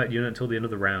combat unit until the end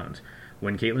of the round.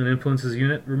 When Caitlin influences a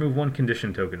unit, remove 1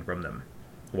 condition token from them.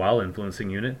 While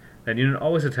influencing unit, that unit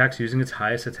always attacks using its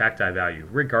highest attack die value,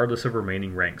 regardless of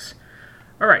remaining ranks.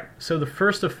 Alright, so the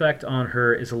first effect on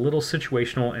her is a little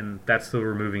situational, and that's the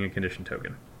removing a condition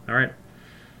token. Alright?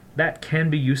 That can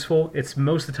be useful. It's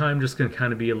most of the time just going to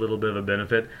kind of be a little bit of a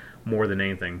benefit more than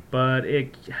anything. But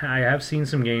I have seen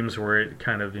some games where it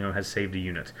kind of has saved a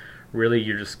unit. Really,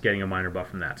 you're just getting a minor buff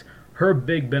from that. Her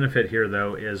big benefit here,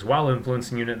 though, is while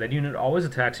influencing unit, that unit always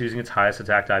attacks using its highest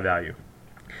attack die value.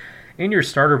 In your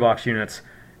starter box units,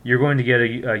 you're going to get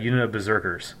a unit of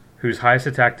Berserkers, whose highest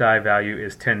attack die value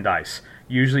is 10 dice,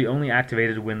 usually only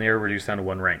activated when they are reduced down to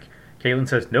 1 rank. Caitlin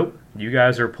says, nope, you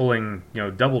guys are pulling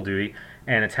double duty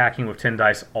and attacking with 10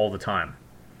 dice all the time.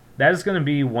 That is going to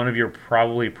be one of your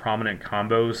probably prominent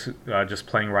combos, just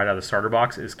playing right out of the starter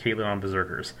box, is Caitlin on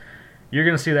Berserkers. You're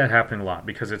going to see that happening a lot,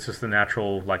 because it's just the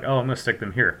natural, I'm going to stick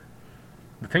them here.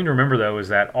 The thing to remember, though, is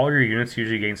that all your units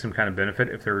usually gain some kind of benefit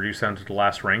if they're reduced down to the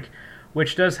last rank,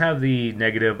 which does have the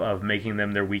negative of making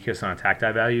them their weakest on attack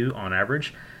die value on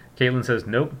average. Caitlin says,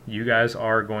 nope, you guys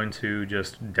are going to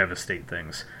just devastate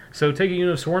things. So take a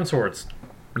unit of Sworn Swords.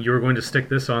 You're going to stick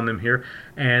this on them here,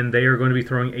 and they are going to be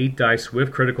throwing 8 dice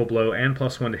with critical blow and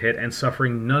 +1 to hit, and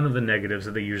suffering none of the negatives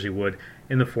that they usually would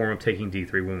in the form of taking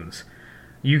D3 wounds.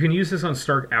 You can use this on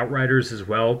Stark Outriders as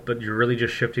well, but you're really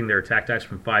just shifting their attack dice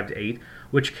from 5 to 8,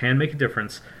 which can make a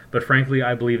difference, but frankly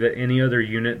I believe that any other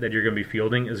unit that you're going to be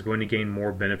fielding is going to gain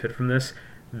more benefit from this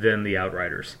than the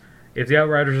Outriders. If the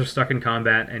Outriders are stuck in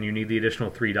combat and you need the additional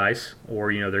 3 dice,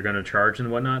 or they're going to charge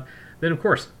and whatnot, then of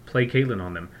course, play Caitlin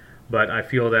on them. But I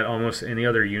feel that almost any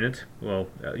other unit,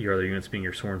 your other units being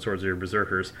your Sworn Swords or your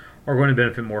Berserkers, are going to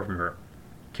benefit more from her.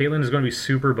 Caitlin is going to be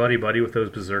super buddy-buddy with those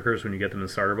Berserkers when you get them in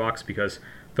the starter box, because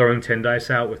throwing 10 dice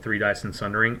out with 3 dice in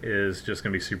Sundering is just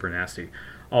going to be super nasty.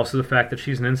 Also the fact that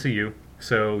she's an NCU,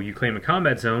 so you claim a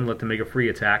combat zone, let them make a free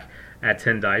attack at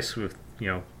 10 dice with,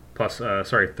 3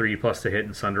 plus to hit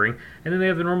in Sundering, and then they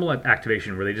have the normal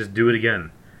activation where they just do it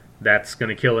again. That's going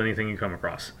to kill anything you come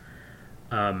across.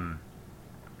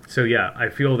 So yeah, I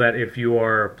feel that if you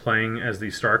are playing as the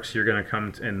Starks, you're going to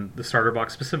come in the starter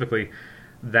box specifically,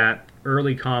 that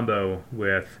early combo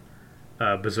with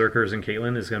Berserkers and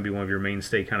Caitlin is going to be one of your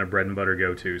mainstay kind of bread and butter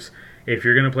go-tos. If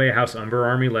you're going to play a House Umber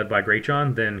army led by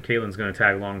Greatjon, then Caitlin's going to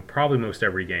tag along probably most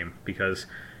every game, because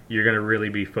you're going to really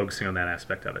be focusing on that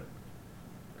aspect of it.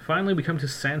 Finally, we come to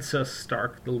Sansa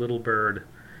Stark, the little bird,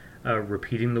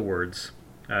 repeating the words.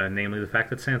 Namely the fact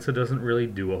that Sansa doesn't really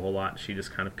do a whole lot. She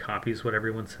just kind of copies what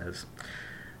everyone says.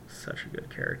 Such a good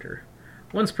character.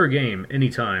 Once per game,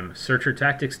 anytime, search your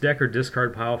tactics deck or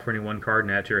discard pile for any 1 card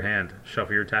and add to your hand.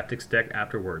 Shuffle your tactics deck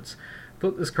afterwards.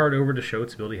 Flip this card over to show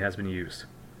its ability has been used.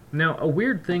 Now, a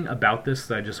weird thing about this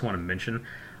that I just want to mention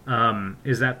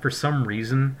is that for some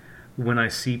reason, when I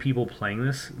see people playing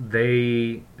this,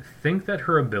 they think that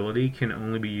her ability can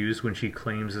only be used when she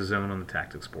claims a zone on the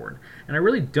tactics board. And I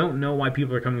really don't know why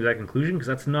people are coming to that conclusion, because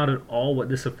that's not at all what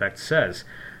this effect says.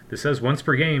 This says once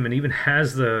per game, and even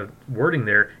has the wording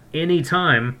there,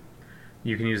 anytime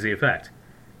you can use the effect.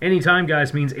 Anytime,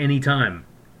 guys, means anytime.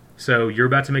 So you're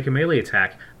about to make a melee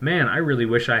attack. Man, I really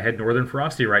wish I had Northern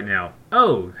Ferocity right now.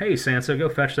 Oh, hey Sansa, go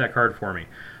fetch that card for me.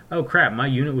 Oh crap, my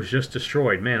unit was just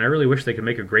destroyed. Man, I really wish they could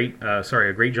make a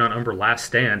Greatjon Umber Last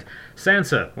Stand.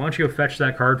 Sansa, why don't you go fetch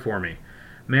that card for me?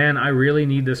 Man, I really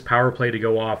need this power play to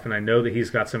go off, and I know that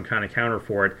he's got some kind of counter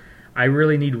for it. I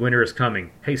really need Winter is Coming.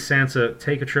 Hey Sansa,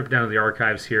 take a trip down to the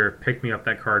archives here, pick me up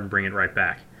that card and bring it right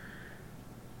back.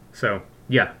 So,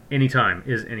 yeah, anytime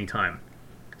is anytime.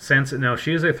 Sansa, now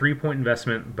she is a 3-point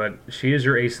investment, but she is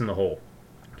your ace in the hole.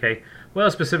 Okay?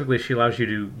 Well, specifically, she allows you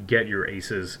to get your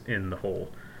aces in the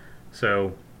hole.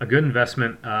 So, a good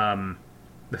investment.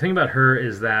 The thing about her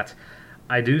is that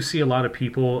I do see a lot of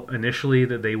people initially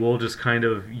that they will just kind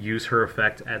of use her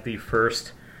effect at the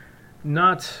first, I'm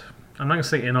not going to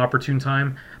say inopportune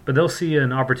time, but they'll see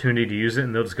an opportunity to use it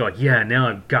and they'll just go like, yeah, now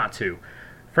I've got to.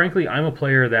 Frankly, I'm a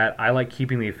player that I like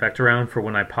keeping the effect around for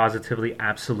when I positively,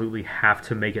 absolutely have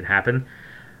to make it happen,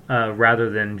 rather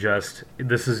than just,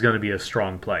 this is going to be a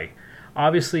strong play.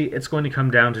 Obviously, it's going to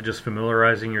come down to just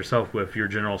familiarizing yourself with your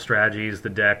general strategies, the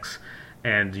decks,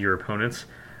 and your opponents.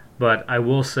 But I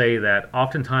will say that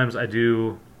oftentimes I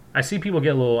see people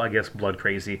get a little, I guess, blood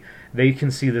crazy. They can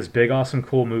see this big, awesome,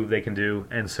 cool move they can do,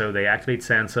 and so they activate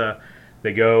Sansa,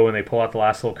 they go and they pull out the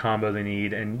last little combo they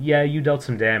need, and yeah, you dealt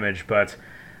some damage, but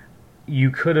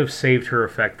you could have saved her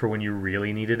effect for when you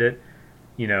really needed it.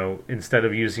 You know, instead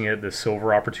of using it the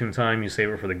silver opportune time, you save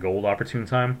it for the gold opportune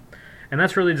time. And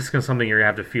that's really just something you're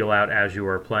going to have to feel out as you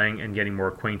are playing and getting more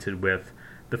acquainted with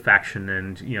the faction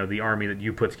and, you know, the army that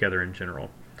you put together in general.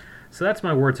 So that's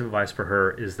my words of advice for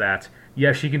her, is that,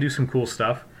 yeah, she can do some cool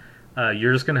stuff.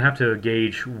 You're just going to have to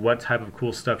gauge what type of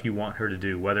cool stuff you want her to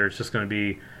do, whether it's just going to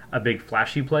be a big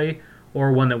flashy play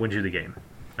or one that wins you the game.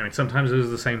 I mean, sometimes it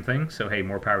is the same thing, so hey,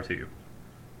 more power to you.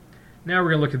 Now we're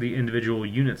going to look at the individual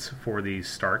units for these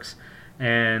Starks,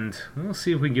 and we'll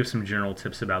see if we can give some general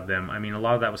tips about them. I mean, a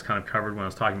lot of that was kind of covered when I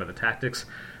was talking about the tactics,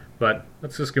 but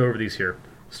let's just go over these here.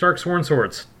 Stark Sworn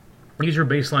Swords. These are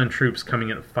baseline troops coming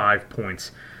in at 5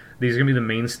 points. These are going to be the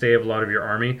mainstay of a lot of your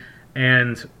army,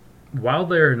 and while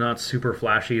they're not super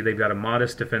flashy, they've got a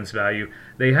modest defense value.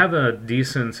 They have a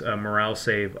decent morale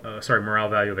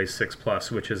value of a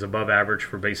 6+, which is above average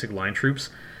for basic line troops.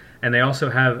 And they also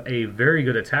have a very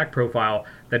good attack profile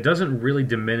that doesn't really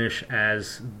diminish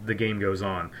as the game goes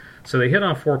on. So they hit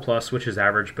on 4+, which is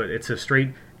average, but it's a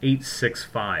straight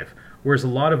 8.65. Whereas a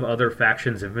lot of other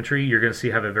factions' infantry, you're going to see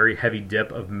have a very heavy dip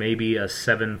of maybe a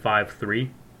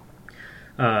 7.53.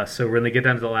 So when they get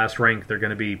down to the last rank, they're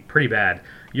going to be pretty bad.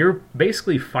 You're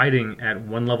basically fighting at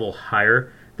one level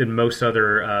higher than most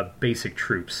other basic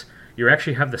troops. You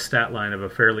actually have the stat line of a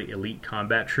fairly elite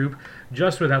combat troop,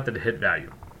 just without the hit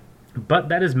value. But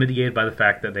that is mitigated by the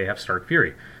fact that they have Stark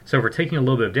Fury. So if we're taking a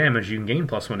little bit of damage, you can gain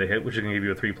 +1 to hit, which is going to give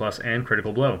you a 3+, and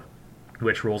Critical Blow,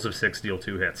 which rolls of 6 deal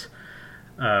 2 hits.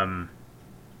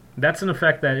 That's an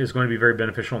effect that is going to be very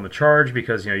beneficial in the charge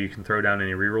because, you know, you can throw down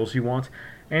any rerolls you want,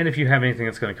 and if you have anything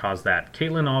that's going to cause that.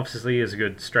 Caitlyn obviously is a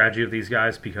good strategy of these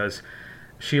guys because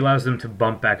she allows them to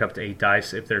bump back up to 8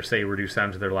 dice if they're, say, reduced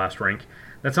down to their last rank.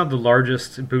 That's not the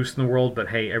largest boost in the world, but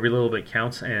hey, every little bit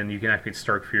counts, and you can activate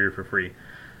Stark Fury for free.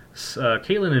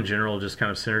 Caitlyn in general just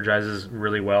kind of synergizes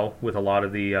really well with a lot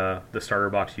of the starter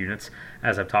box units,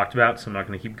 as I've talked about, so I'm not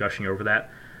going to keep gushing over that.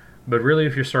 But really,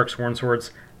 if you're Stark Sworn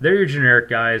Swords, they're your generic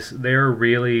guys. They're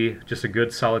really just a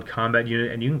good, solid combat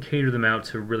unit, and you can cater them out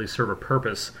to really serve a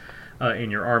purpose in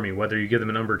your army, whether you give them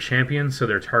an Umber Champion, so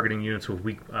they're targeting units with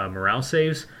weak morale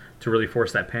saves to really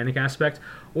force that panic aspect,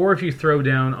 or if you throw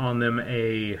down on them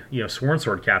a Sworn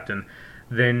Sword Captain,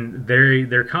 then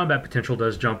their combat potential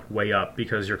does jump way up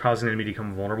because you're causing the enemy to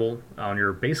become vulnerable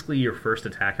on basically your first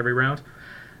attack every round.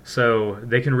 So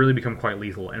they can really become quite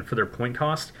lethal, and for their point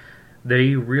cost,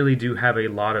 they really do have a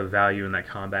lot of value in that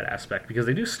combat aspect because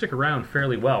they do stick around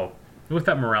fairly well with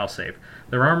that morale save.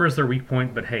 Their armor is their weak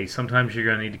point, but hey, sometimes you're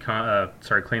going to need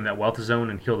to claim that wealth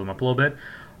zone and heal them up a little bit,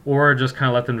 or just kind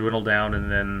of let them dwindle down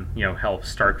and then help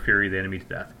Stark Fury the enemy to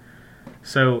death.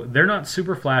 So they're not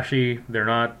super flashy. They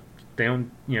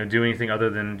don't do anything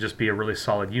other than just be a really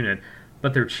solid unit,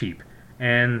 but they're cheap.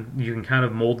 And you can kind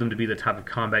of mold them to be the type of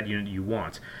combat unit you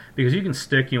want. Because you can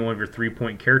stick one of your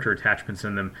 3-point character attachments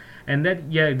in them, and that,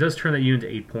 it does turn that unit to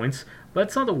 8 points, but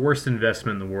it's not the worst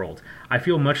investment in the world. I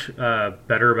feel much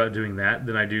better about doing that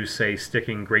than I do, say,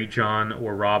 sticking Greatjon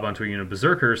or Robb onto a unit of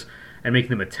Berserkers and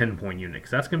making them a 10-point unit, because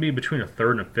that's going to be between a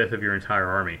third and a fifth of your entire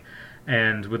army.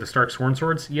 And with the Stark Sworn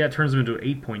Swords, it turns them into an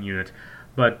 8-point unit,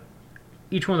 but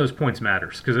each one of those points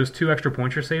matters, because those 2 extra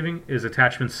points you're saving is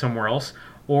attachments somewhere else,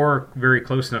 or very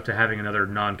close enough to having another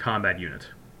non-combat unit.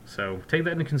 So take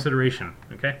that into consideration,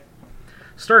 okay?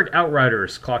 Stark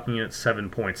Outriders clocking in at 7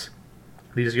 points.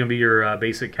 These are going to be your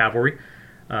basic cavalry,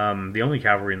 the only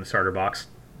cavalry in the starter box.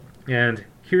 And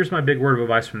here's my big word of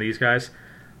advice from these guys.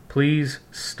 Please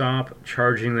stop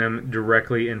charging them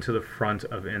directly into the front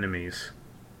of enemies.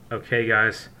 Okay,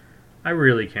 guys? I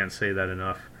really can't say that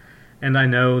enough. And I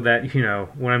know that,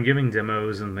 when I'm giving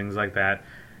demos and things like that,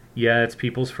 yeah, it's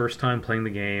people's first time playing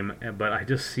the game, but I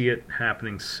just see it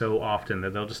happening so often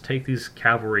that they'll just take these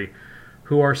cavalry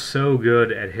who are so good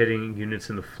at hitting units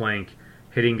in the flank,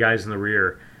 hitting guys in the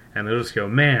rear, and they'll just go,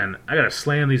 man, I gotta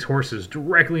slam these horses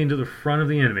directly into the front of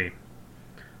the enemy.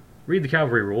 Read the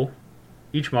cavalry rule.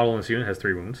 Each model in this unit has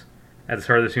 3 wounds. At the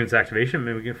start of this unit's activation,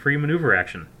 we get free maneuver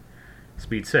action.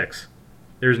 Speed 6.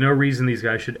 There's no reason these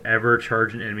guys should ever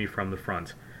charge an enemy from the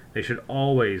front. They should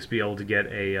always be able to get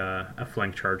a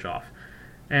flank charge off.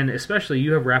 And especially,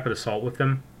 you have rapid assault with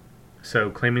them, so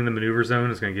claiming the maneuver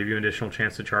zone is going to give you an additional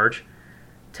chance to charge.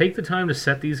 Take the time to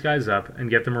set these guys up and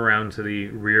get them around to the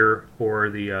rear or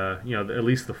the at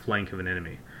least the flank of an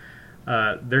enemy.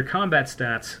 Their combat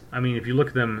stats, I mean, if you look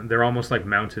at them, they're almost like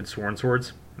mounted sworn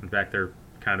swords. In fact, they're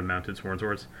kind of mounted sworn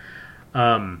swords.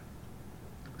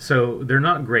 So they're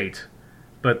not great,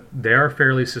 but they are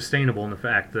fairly sustainable in the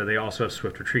fact that they also have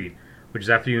swift retreat, which is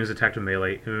after you use attack with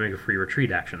melee, it will make a free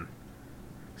retreat action.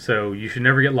 So you should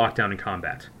never get locked down in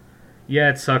combat. Yeah,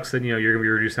 it sucks that you're going to be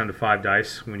reduced down to 5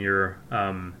 dice when you're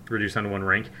reduced down to 1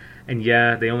 rank, and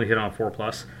yeah, they only hit on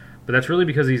 4+, but that's really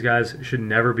because these guys should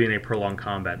never be in a prolonged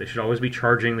combat. They should always be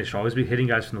charging, they should always be hitting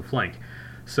guys from the flank.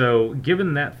 So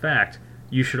given that fact,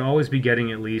 you should always be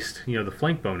getting at least the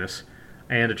flank bonus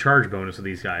and a charge bonus of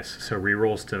these guys. So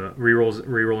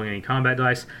rerolling any combat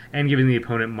dice, and giving the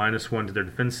opponent -1 to their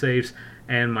defense saves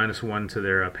and -1 to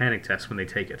their panic test when they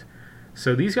take it.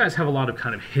 So these guys have a lot of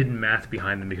kind of hidden math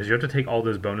behind them because you have to take all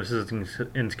those bonuses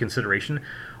into consideration.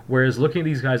 Whereas looking at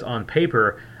these guys on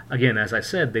paper, again, as I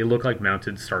said, they look like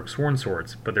mounted Stark Sworn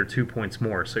Swords, but they're 2 points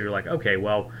more. So you're like, okay,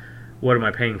 well, what am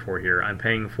I paying for here? I'm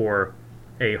paying for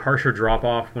a harsher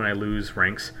drop-off when I lose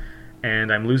ranks,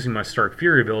 and I'm losing my Stark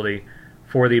Fury ability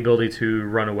for the ability to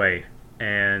run away.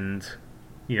 And,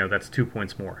 that's 2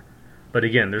 points more. But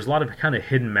again, there's a lot of kind of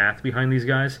hidden math behind these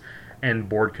guys and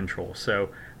board control. So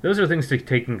those are things to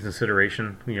take into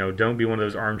consideration. Don't be one of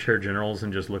those armchair generals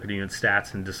and just look at unit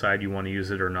stats and decide you want to use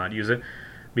it or not use it,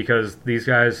 because these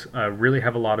guys really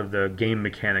have a lot of the game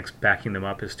mechanics backing them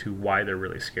up as to why they're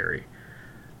really scary.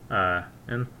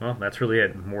 And, well, that's really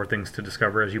it. More things to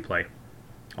discover as you play.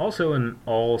 Also, an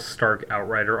all-Stark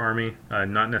Outrider army,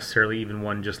 not necessarily even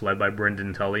one just led by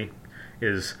Brynden Tully,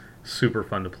 is super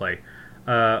fun to play.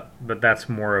 But that's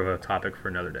more of a topic for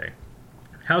another day.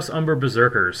 House Umber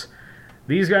Berserkers.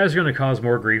 These guys are going to cause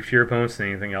more grief to your opponents than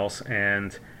anything else,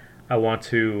 and I want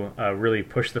to really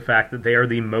push the fact that they are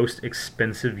the most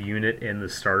expensive unit in the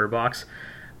starter box,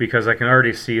 because I can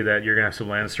already see that you're going to have some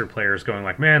Lannister players going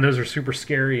like, man, those are super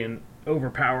scary and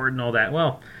overpowered and all that.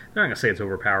 Well, they're not going to say it's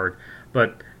overpowered,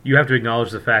 but you have to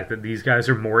acknowledge the fact that these guys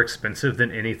are more expensive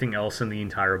than anything else in the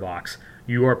entire box.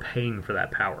 You are paying for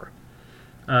that power.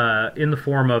 In the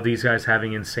form of these guys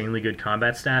having insanely good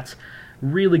combat stats,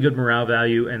 really good morale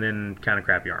value, and then kind of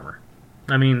crappy armor.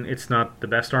 I mean, it's not the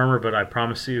best armor, but I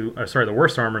promise you, the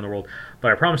worst armor in the world,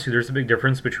 but I promise you there's a big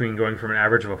difference between going from an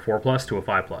average of a 4+ to a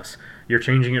 5+. You're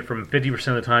changing it from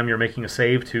 50% of the time you're making a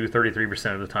save to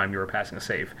 33% of the time you're passing a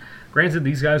save. Granted,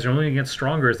 these guys are only going to get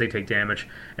stronger as they take damage,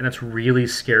 and that's really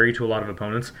scary to a lot of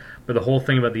opponents, but the whole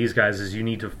thing about these guys is you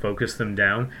need to focus them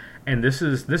down, and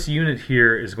this unit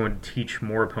here is going to teach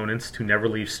more opponents to never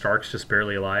leave Starks just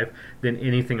barely alive than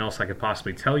anything else I could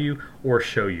possibly tell you or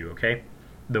show you, okay?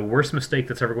 The worst mistake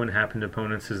that's ever going to happen to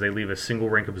opponents is they leave a single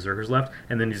rank of Berserkers left,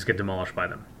 and then you just get demolished by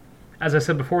them. As I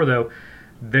said before, though,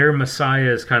 their messiah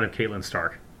is kind of Catelyn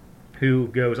Stark, who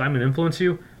goes, I'm going to influence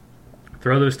you,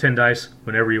 throw those 10 dice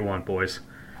whenever you want, boys.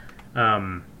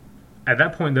 At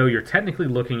that point, though, you're technically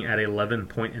looking at an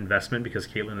 11-point investment because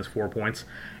Catelyn is 4 points.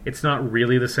 It's not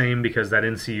really the same because that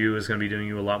NCU is going to be doing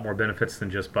you a lot more benefits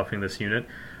than just buffing this unit.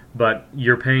 But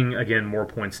you're paying, again, more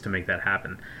points to make that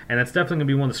happen. And that's definitely going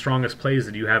to be one of the strongest plays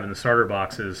that you have in the starter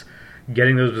box is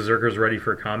getting those Berserkers ready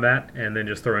for combat and then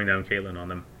just throwing down Catelyn on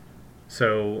them.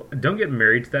 So don't get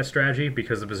married to that strategy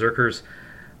because the Berserkers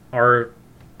are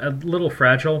a little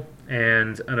fragile,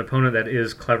 and an opponent that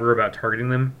is clever about targeting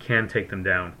them can take them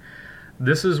down.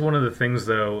 This is one of the things,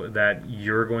 though, that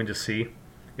you're going to see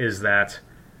is that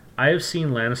I have seen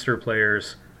Lannister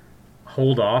players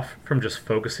hold off from just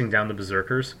focusing down the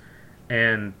Berserkers,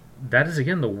 and that is,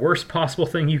 again, the worst possible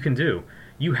thing you can do.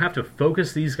 You have to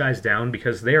focus these guys down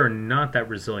because they are not that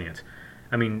resilient.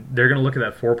 I mean, they're going to look at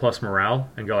that 4+ morale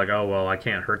and go like, oh, well, I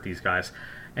can't hurt these guys.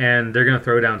 and they're going to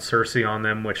throw down Cersei on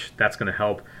them, which that's going to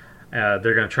help. They're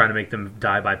going to try to make them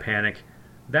die by panic.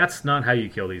 That's not how you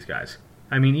kill these guys.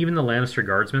 I mean, even the Lannister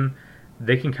guardsmen,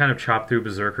 they can kind of chop through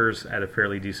berserkers at a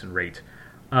fairly decent rate.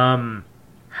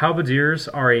 Halberdiers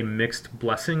are a mixed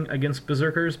blessing against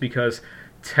berserkers because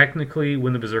technically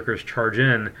when the berserkers charge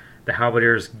in, the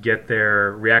halberdiers get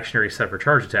their reactionary set for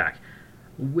charge attack,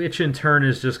 which in turn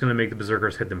is just going to make the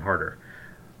berserkers hit them harder.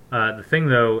 The thing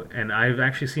though, and I've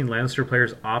actually seen Lannister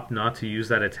players opt not to use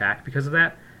that attack because of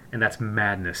that, and that's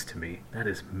madness to me. That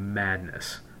is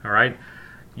madness. Alright?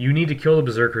 You need to kill the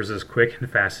berserkers as quick and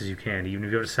fast as you can, even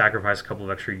if you have to sacrifice a couple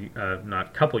of extra,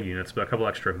 not couple units, but a couple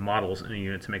extra models in a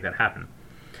unit to make that happen.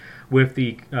 With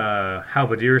the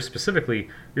halberdiers specifically,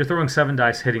 you're throwing 7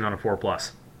 dice hitting on a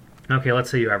 4+. Okay, let's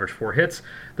say you average 4 hits.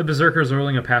 The berserkers are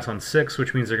rolling a pass on 6,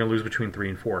 which means they're going to lose between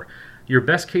 3 and 4. Your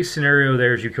best case scenario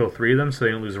there is you kill 3 of them so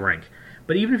they don't lose a rank.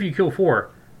 But even if you kill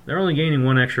 4, they're only gaining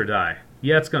 1 extra die.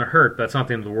 Yeah, it's going to hurt, but that's not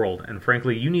the end of the world. And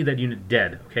frankly, you need that unit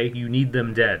dead, okay? You need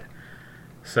them dead.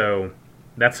 So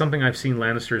that's something I've seen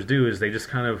Lannisters do, is they just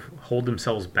kind of hold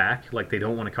themselves back, like they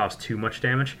don't want to cause too much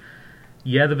damage.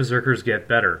 Yeah, the berserkers get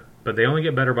better, but they only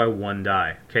get better by 1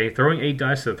 die. Okay, throwing 8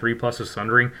 dice to the 3+ of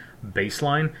Sundering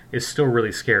baseline is still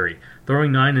really scary.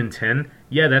 Throwing 9 and 10,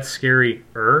 yeah, that's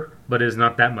scary-er, but is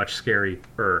not that much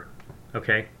scary-er.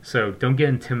 Okay, so don't get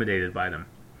intimidated by them.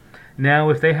 Now,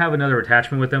 if they have another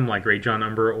attachment with them, like Greyjohn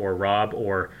Umber or Robb,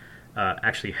 or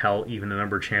actually hell, even an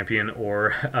Umber champion, or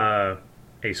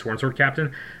a Swornsword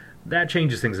captain, that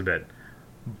changes things a bit.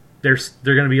 They're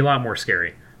going to be a lot more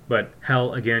scary. But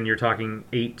hell, again, you're talking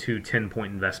 8 to 10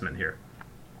 point investment here.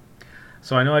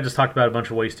 So I know I just talked about a bunch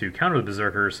of ways to counter the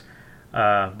berserkers,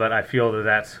 but I feel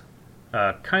that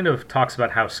kind of talks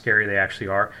about how scary they actually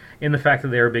are, in the fact that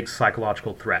they're a big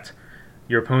psychological threat.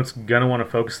 Your opponent's going to want to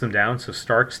focus them down, so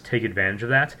Starks take advantage of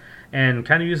that, and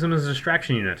kind of use them as a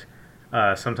distraction unit.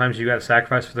 Sometimes you got to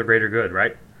sacrifice for the greater good,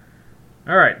 right?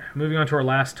 Alright, moving on to our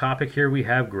last topic here, we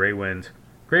have Grey Wind.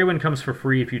 Grey Wind comes for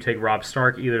free if you take Robb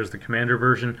Stark, either as the commander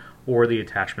version or the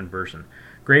attachment version.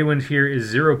 Grey Wind here is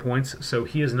 0 points, so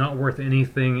he is not worth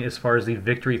anything as far as the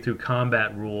victory through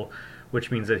combat rule,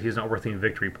 which means that he's not worth any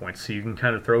victory points. So you can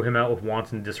kind of throw him out with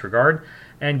wanton disregard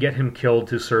and get him killed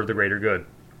to serve the greater good.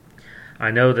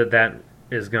 I know that that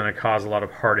is going to cause a lot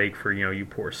of heartache for, you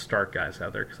poor Stark guys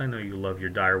out there, because I know you love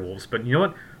your direwolves, but you know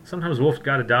what? Sometimes wolves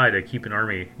got to die to keep an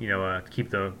army, to keep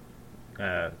the...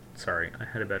 sorry, I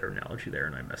had a better analogy there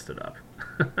and I messed it up.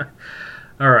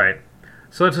 Alright,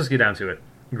 so let's just get down to it.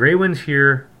 Grey Wind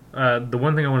here, the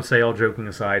one thing I want to say, all joking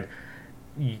aside,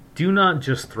 do not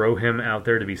just throw him out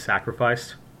there to be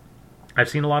sacrificed. I've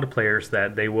seen a lot of players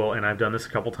that they will, and I've done this a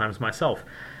couple times myself,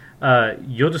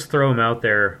 you'll just throw him out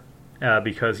there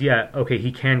because, yeah, okay,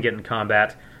 he can get in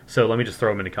combat, so let me just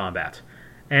throw him into combat.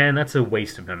 And that's a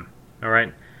waste of him,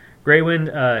 alright? Grey Wind,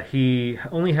 he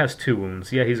only has 2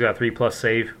 wounds. Yeah, he's got 3+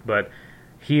 save, but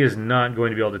he is not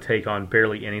going to be able to take on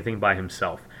barely anything by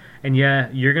himself. And yeah,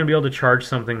 you're going to be able to charge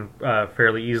something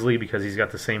fairly easily because he's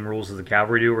got the same rules as the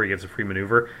cavalry do, where he gets a free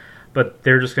maneuver, but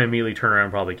they're just going to immediately turn around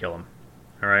and probably kill him.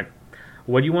 Alright?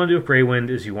 What you want to do with Grey Wind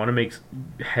is you want to make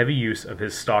heavy use of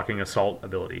his stalking assault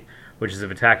ability, which is if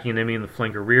attacking an enemy in the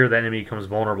flank or rear, that enemy becomes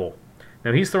vulnerable.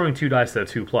 Now he's throwing 2 dice to a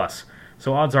 2+.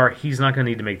 So odds are he's not going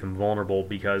to need to make them vulnerable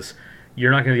because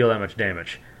you're not going to deal that much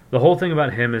damage. The whole thing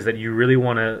about him is that you really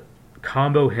want to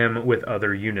combo him with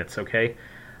other units, okay?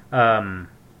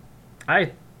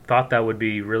 I thought that would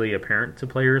be really apparent to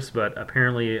players, but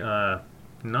apparently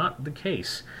not the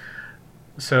case.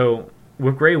 So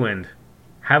with Grey Wind,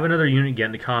 have another unit get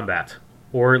into combat,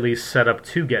 or at least set up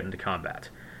to get into combat.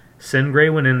 Send Grey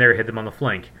Wind in there, hit them on the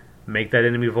flank, make that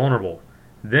enemy vulnerable.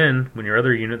 Then, when your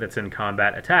other unit that's in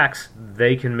combat attacks,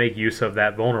 they can make use of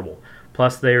that vulnerable.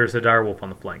 Plus, there's a direwolf on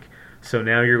the flank. So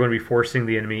now you're going to be forcing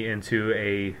the enemy into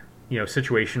a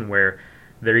situation where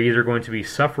they're either going to be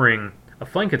suffering a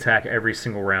flank attack every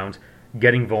single round,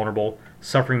 getting vulnerable,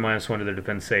 suffering -1 to their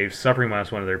defense saves, suffering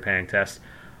 -1 to their panic test,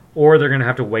 or they're going to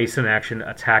have to waste an action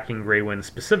attacking Grey Wind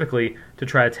specifically to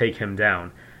try to take him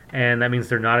down. And that means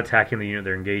they're not attacking the unit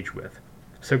they're engaged with.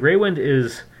 So Grey Wind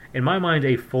is, in my mind,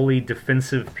 a fully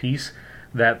defensive piece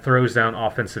that throws down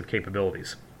offensive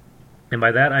capabilities. And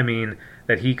by that I mean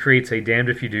that he creates a damned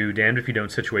if you do, damned if you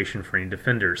don't situation for any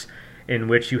defenders, in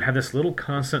which you have this little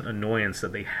constant annoyance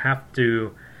that they have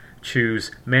to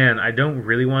choose, man, I don't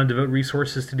really want to devote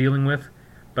resources to dealing with,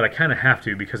 but I kind of have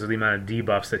to because of the amount of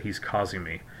debuffs that he's causing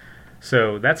me.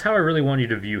 So that's how I really want you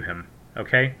to view him,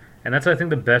 okay? And that's, I think,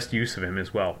 the best use of him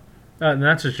as well. And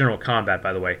that's just general combat,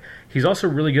 by the way. He's also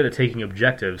really good at taking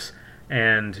objectives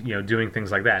and doing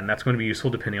things like that, and that's going to be useful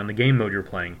depending on the game mode you're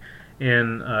playing.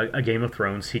 in a Game of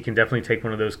Thrones, he can definitely take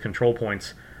one of those control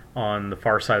points on the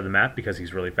far side of the map because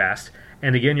he's really fast.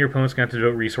 And again, your opponent's going to have to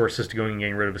devote resources to going and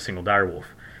getting rid of a single direwolf.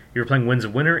 If you're playing Winds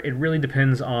of Winter, it really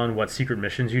depends on what secret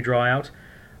missions you draw out.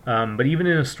 But even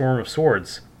in a Storm of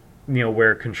Swords,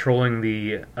 where controlling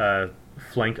the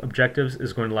flank objectives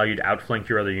is going to allow you to outflank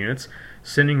your other units,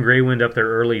 sending Grey Wind up there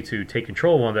early to take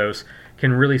control of one of those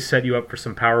can really set you up for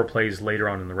some power plays later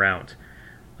on in the round.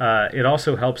 It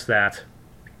also helps that,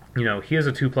 he has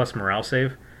a 2+ morale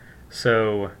save,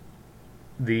 so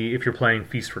if you're playing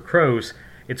Feast for Crows,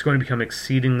 it's going to become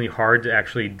exceedingly hard to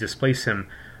actually displace him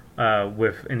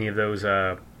with any of those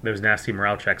nasty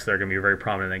morale checks that are going to be very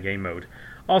prominent in that game mode.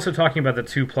 Also, talking about the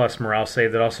 2+ morale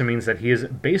save, that also means that he is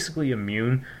basically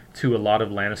immune to a lot of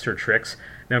Lannister tricks.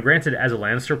 Now, granted, as a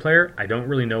Lannister player, I don't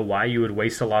really know why you would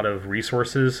waste a lot of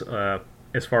resources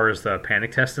as far as the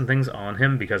panic test and things on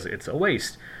him, because it's a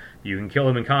waste. You can kill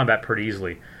him in combat pretty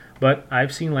easily. But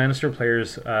I've seen Lannister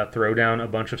players throw down a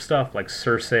bunch of stuff like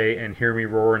Cersei and Hear Me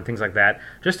Roar and things like that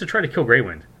just to try to kill Grey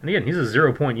Wind. And again, he's a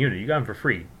 0-point unit. You got him for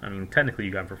free. I mean, technically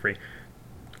you got him for free.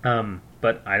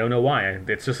 But I don't know why.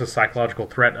 It's just a psychological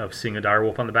threat of seeing a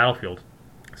direwolf on the battlefield.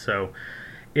 So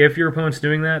if your opponent's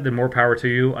doing that, then more power to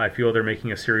you. I feel they're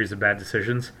making a series of bad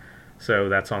decisions, so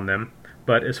that's on them.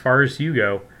 But as far as you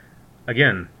go,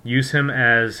 again, use him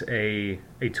as a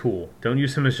tool. Don't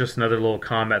use him as just another little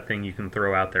combat thing you can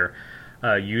throw out there.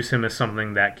 Use him as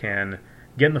something that can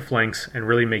get in the flanks and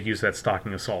really make use of that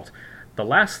stalking assault. The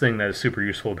last thing that is super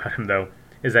useful about him, though,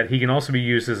 is that he can also be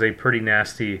used as a pretty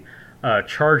nasty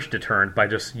charge deterrent by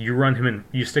just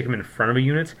you stick him in front of a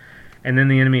unit, and then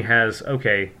the enemy has,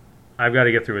 okay, I've got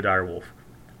to get through a direwolf.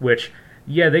 Which,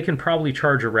 yeah, they can probably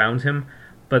charge around him,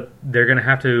 but they're going to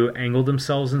have to angle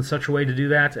themselves in such a way to do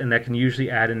that, and that can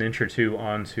usually add an inch or two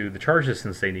onto the charge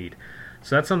distance they need.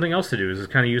 So that's something else to do, is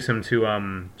kind of use him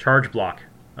to charge block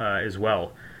as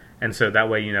well. And so that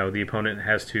way, the opponent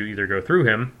has to either go through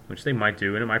him, which they might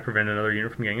do, and it might prevent another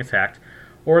unit from getting attacked,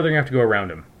 or they're going to have to go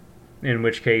around him. In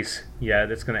which case, yeah,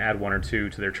 that's going to add 1 or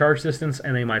 2 to their charge distance,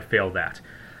 and they might fail that.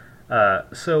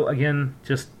 So again,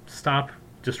 just stop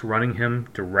just running him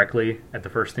directly at the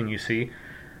first thing you see.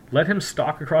 Let him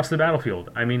stalk across the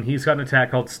battlefield. I mean, he's got an attack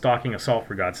called Stalking Assault,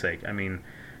 for God's sake. I mean,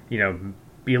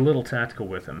 be a little tactical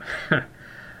with him.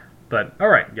 But,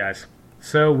 alright, guys.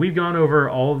 So, we've gone over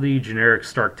all the generic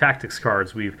Stark Tactics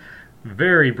cards. We've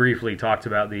very briefly talked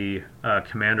about the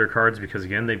Commander cards, because,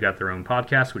 again, they've got their own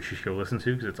podcast, which you should go listen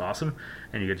to, because it's awesome,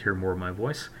 and you get to hear more of my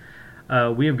voice.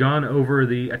 We have gone over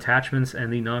the attachments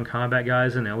and the non-combat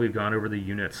guys, and now we've gone over the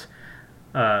units.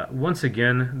 Once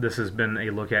again, this has been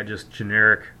a look at just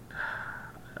generic...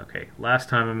 Okay, last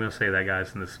time I'm going to say that,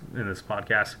 guys, in this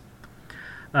podcast.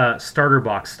 Starter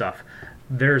box stuff.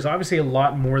 There's obviously a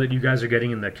lot more that you guys are getting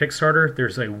in the Kickstarter.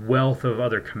 There's a wealth of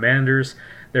other commanders.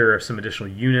 There are some additional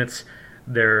units.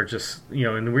 They're just,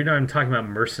 and we're not even talking about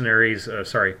mercenaries,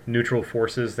 neutral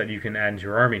forces that you can add into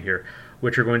your army here,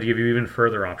 which are going to give you even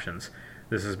further options.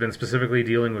 This has been specifically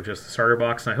dealing with just the starter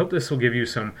box, and I hope this will give you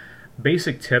some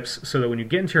basic tips so that when you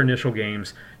get into your initial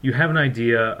games, you have an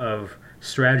idea of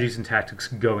strategies and tactics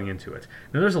going into it.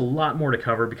 Now, there's a lot more to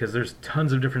cover because there's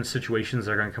tons of different situations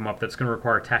that are going to come up that's going to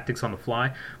require tactics on the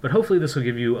fly, but hopefully this will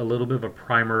give you a little bit of a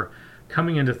primer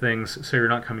coming into things so you're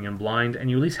not coming in blind, and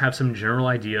you at least have some general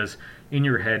ideas in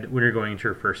your head when you're going into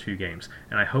your first few games.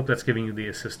 And I hope that's giving you the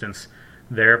assistance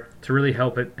there to really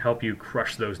help you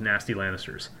crush those nasty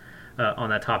Lannisters. On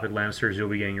that topic, Lannisters, you'll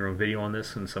be getting your own video on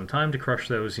this in some time to crush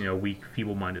those, weak,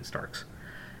 feeble-minded Starks.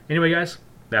 Anyway, guys,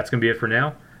 that's going to be it for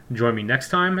now. Join me next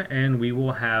time, and we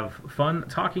will have fun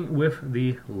talking with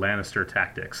the Lannister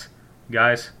tactics.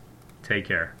 Guys, take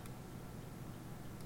care.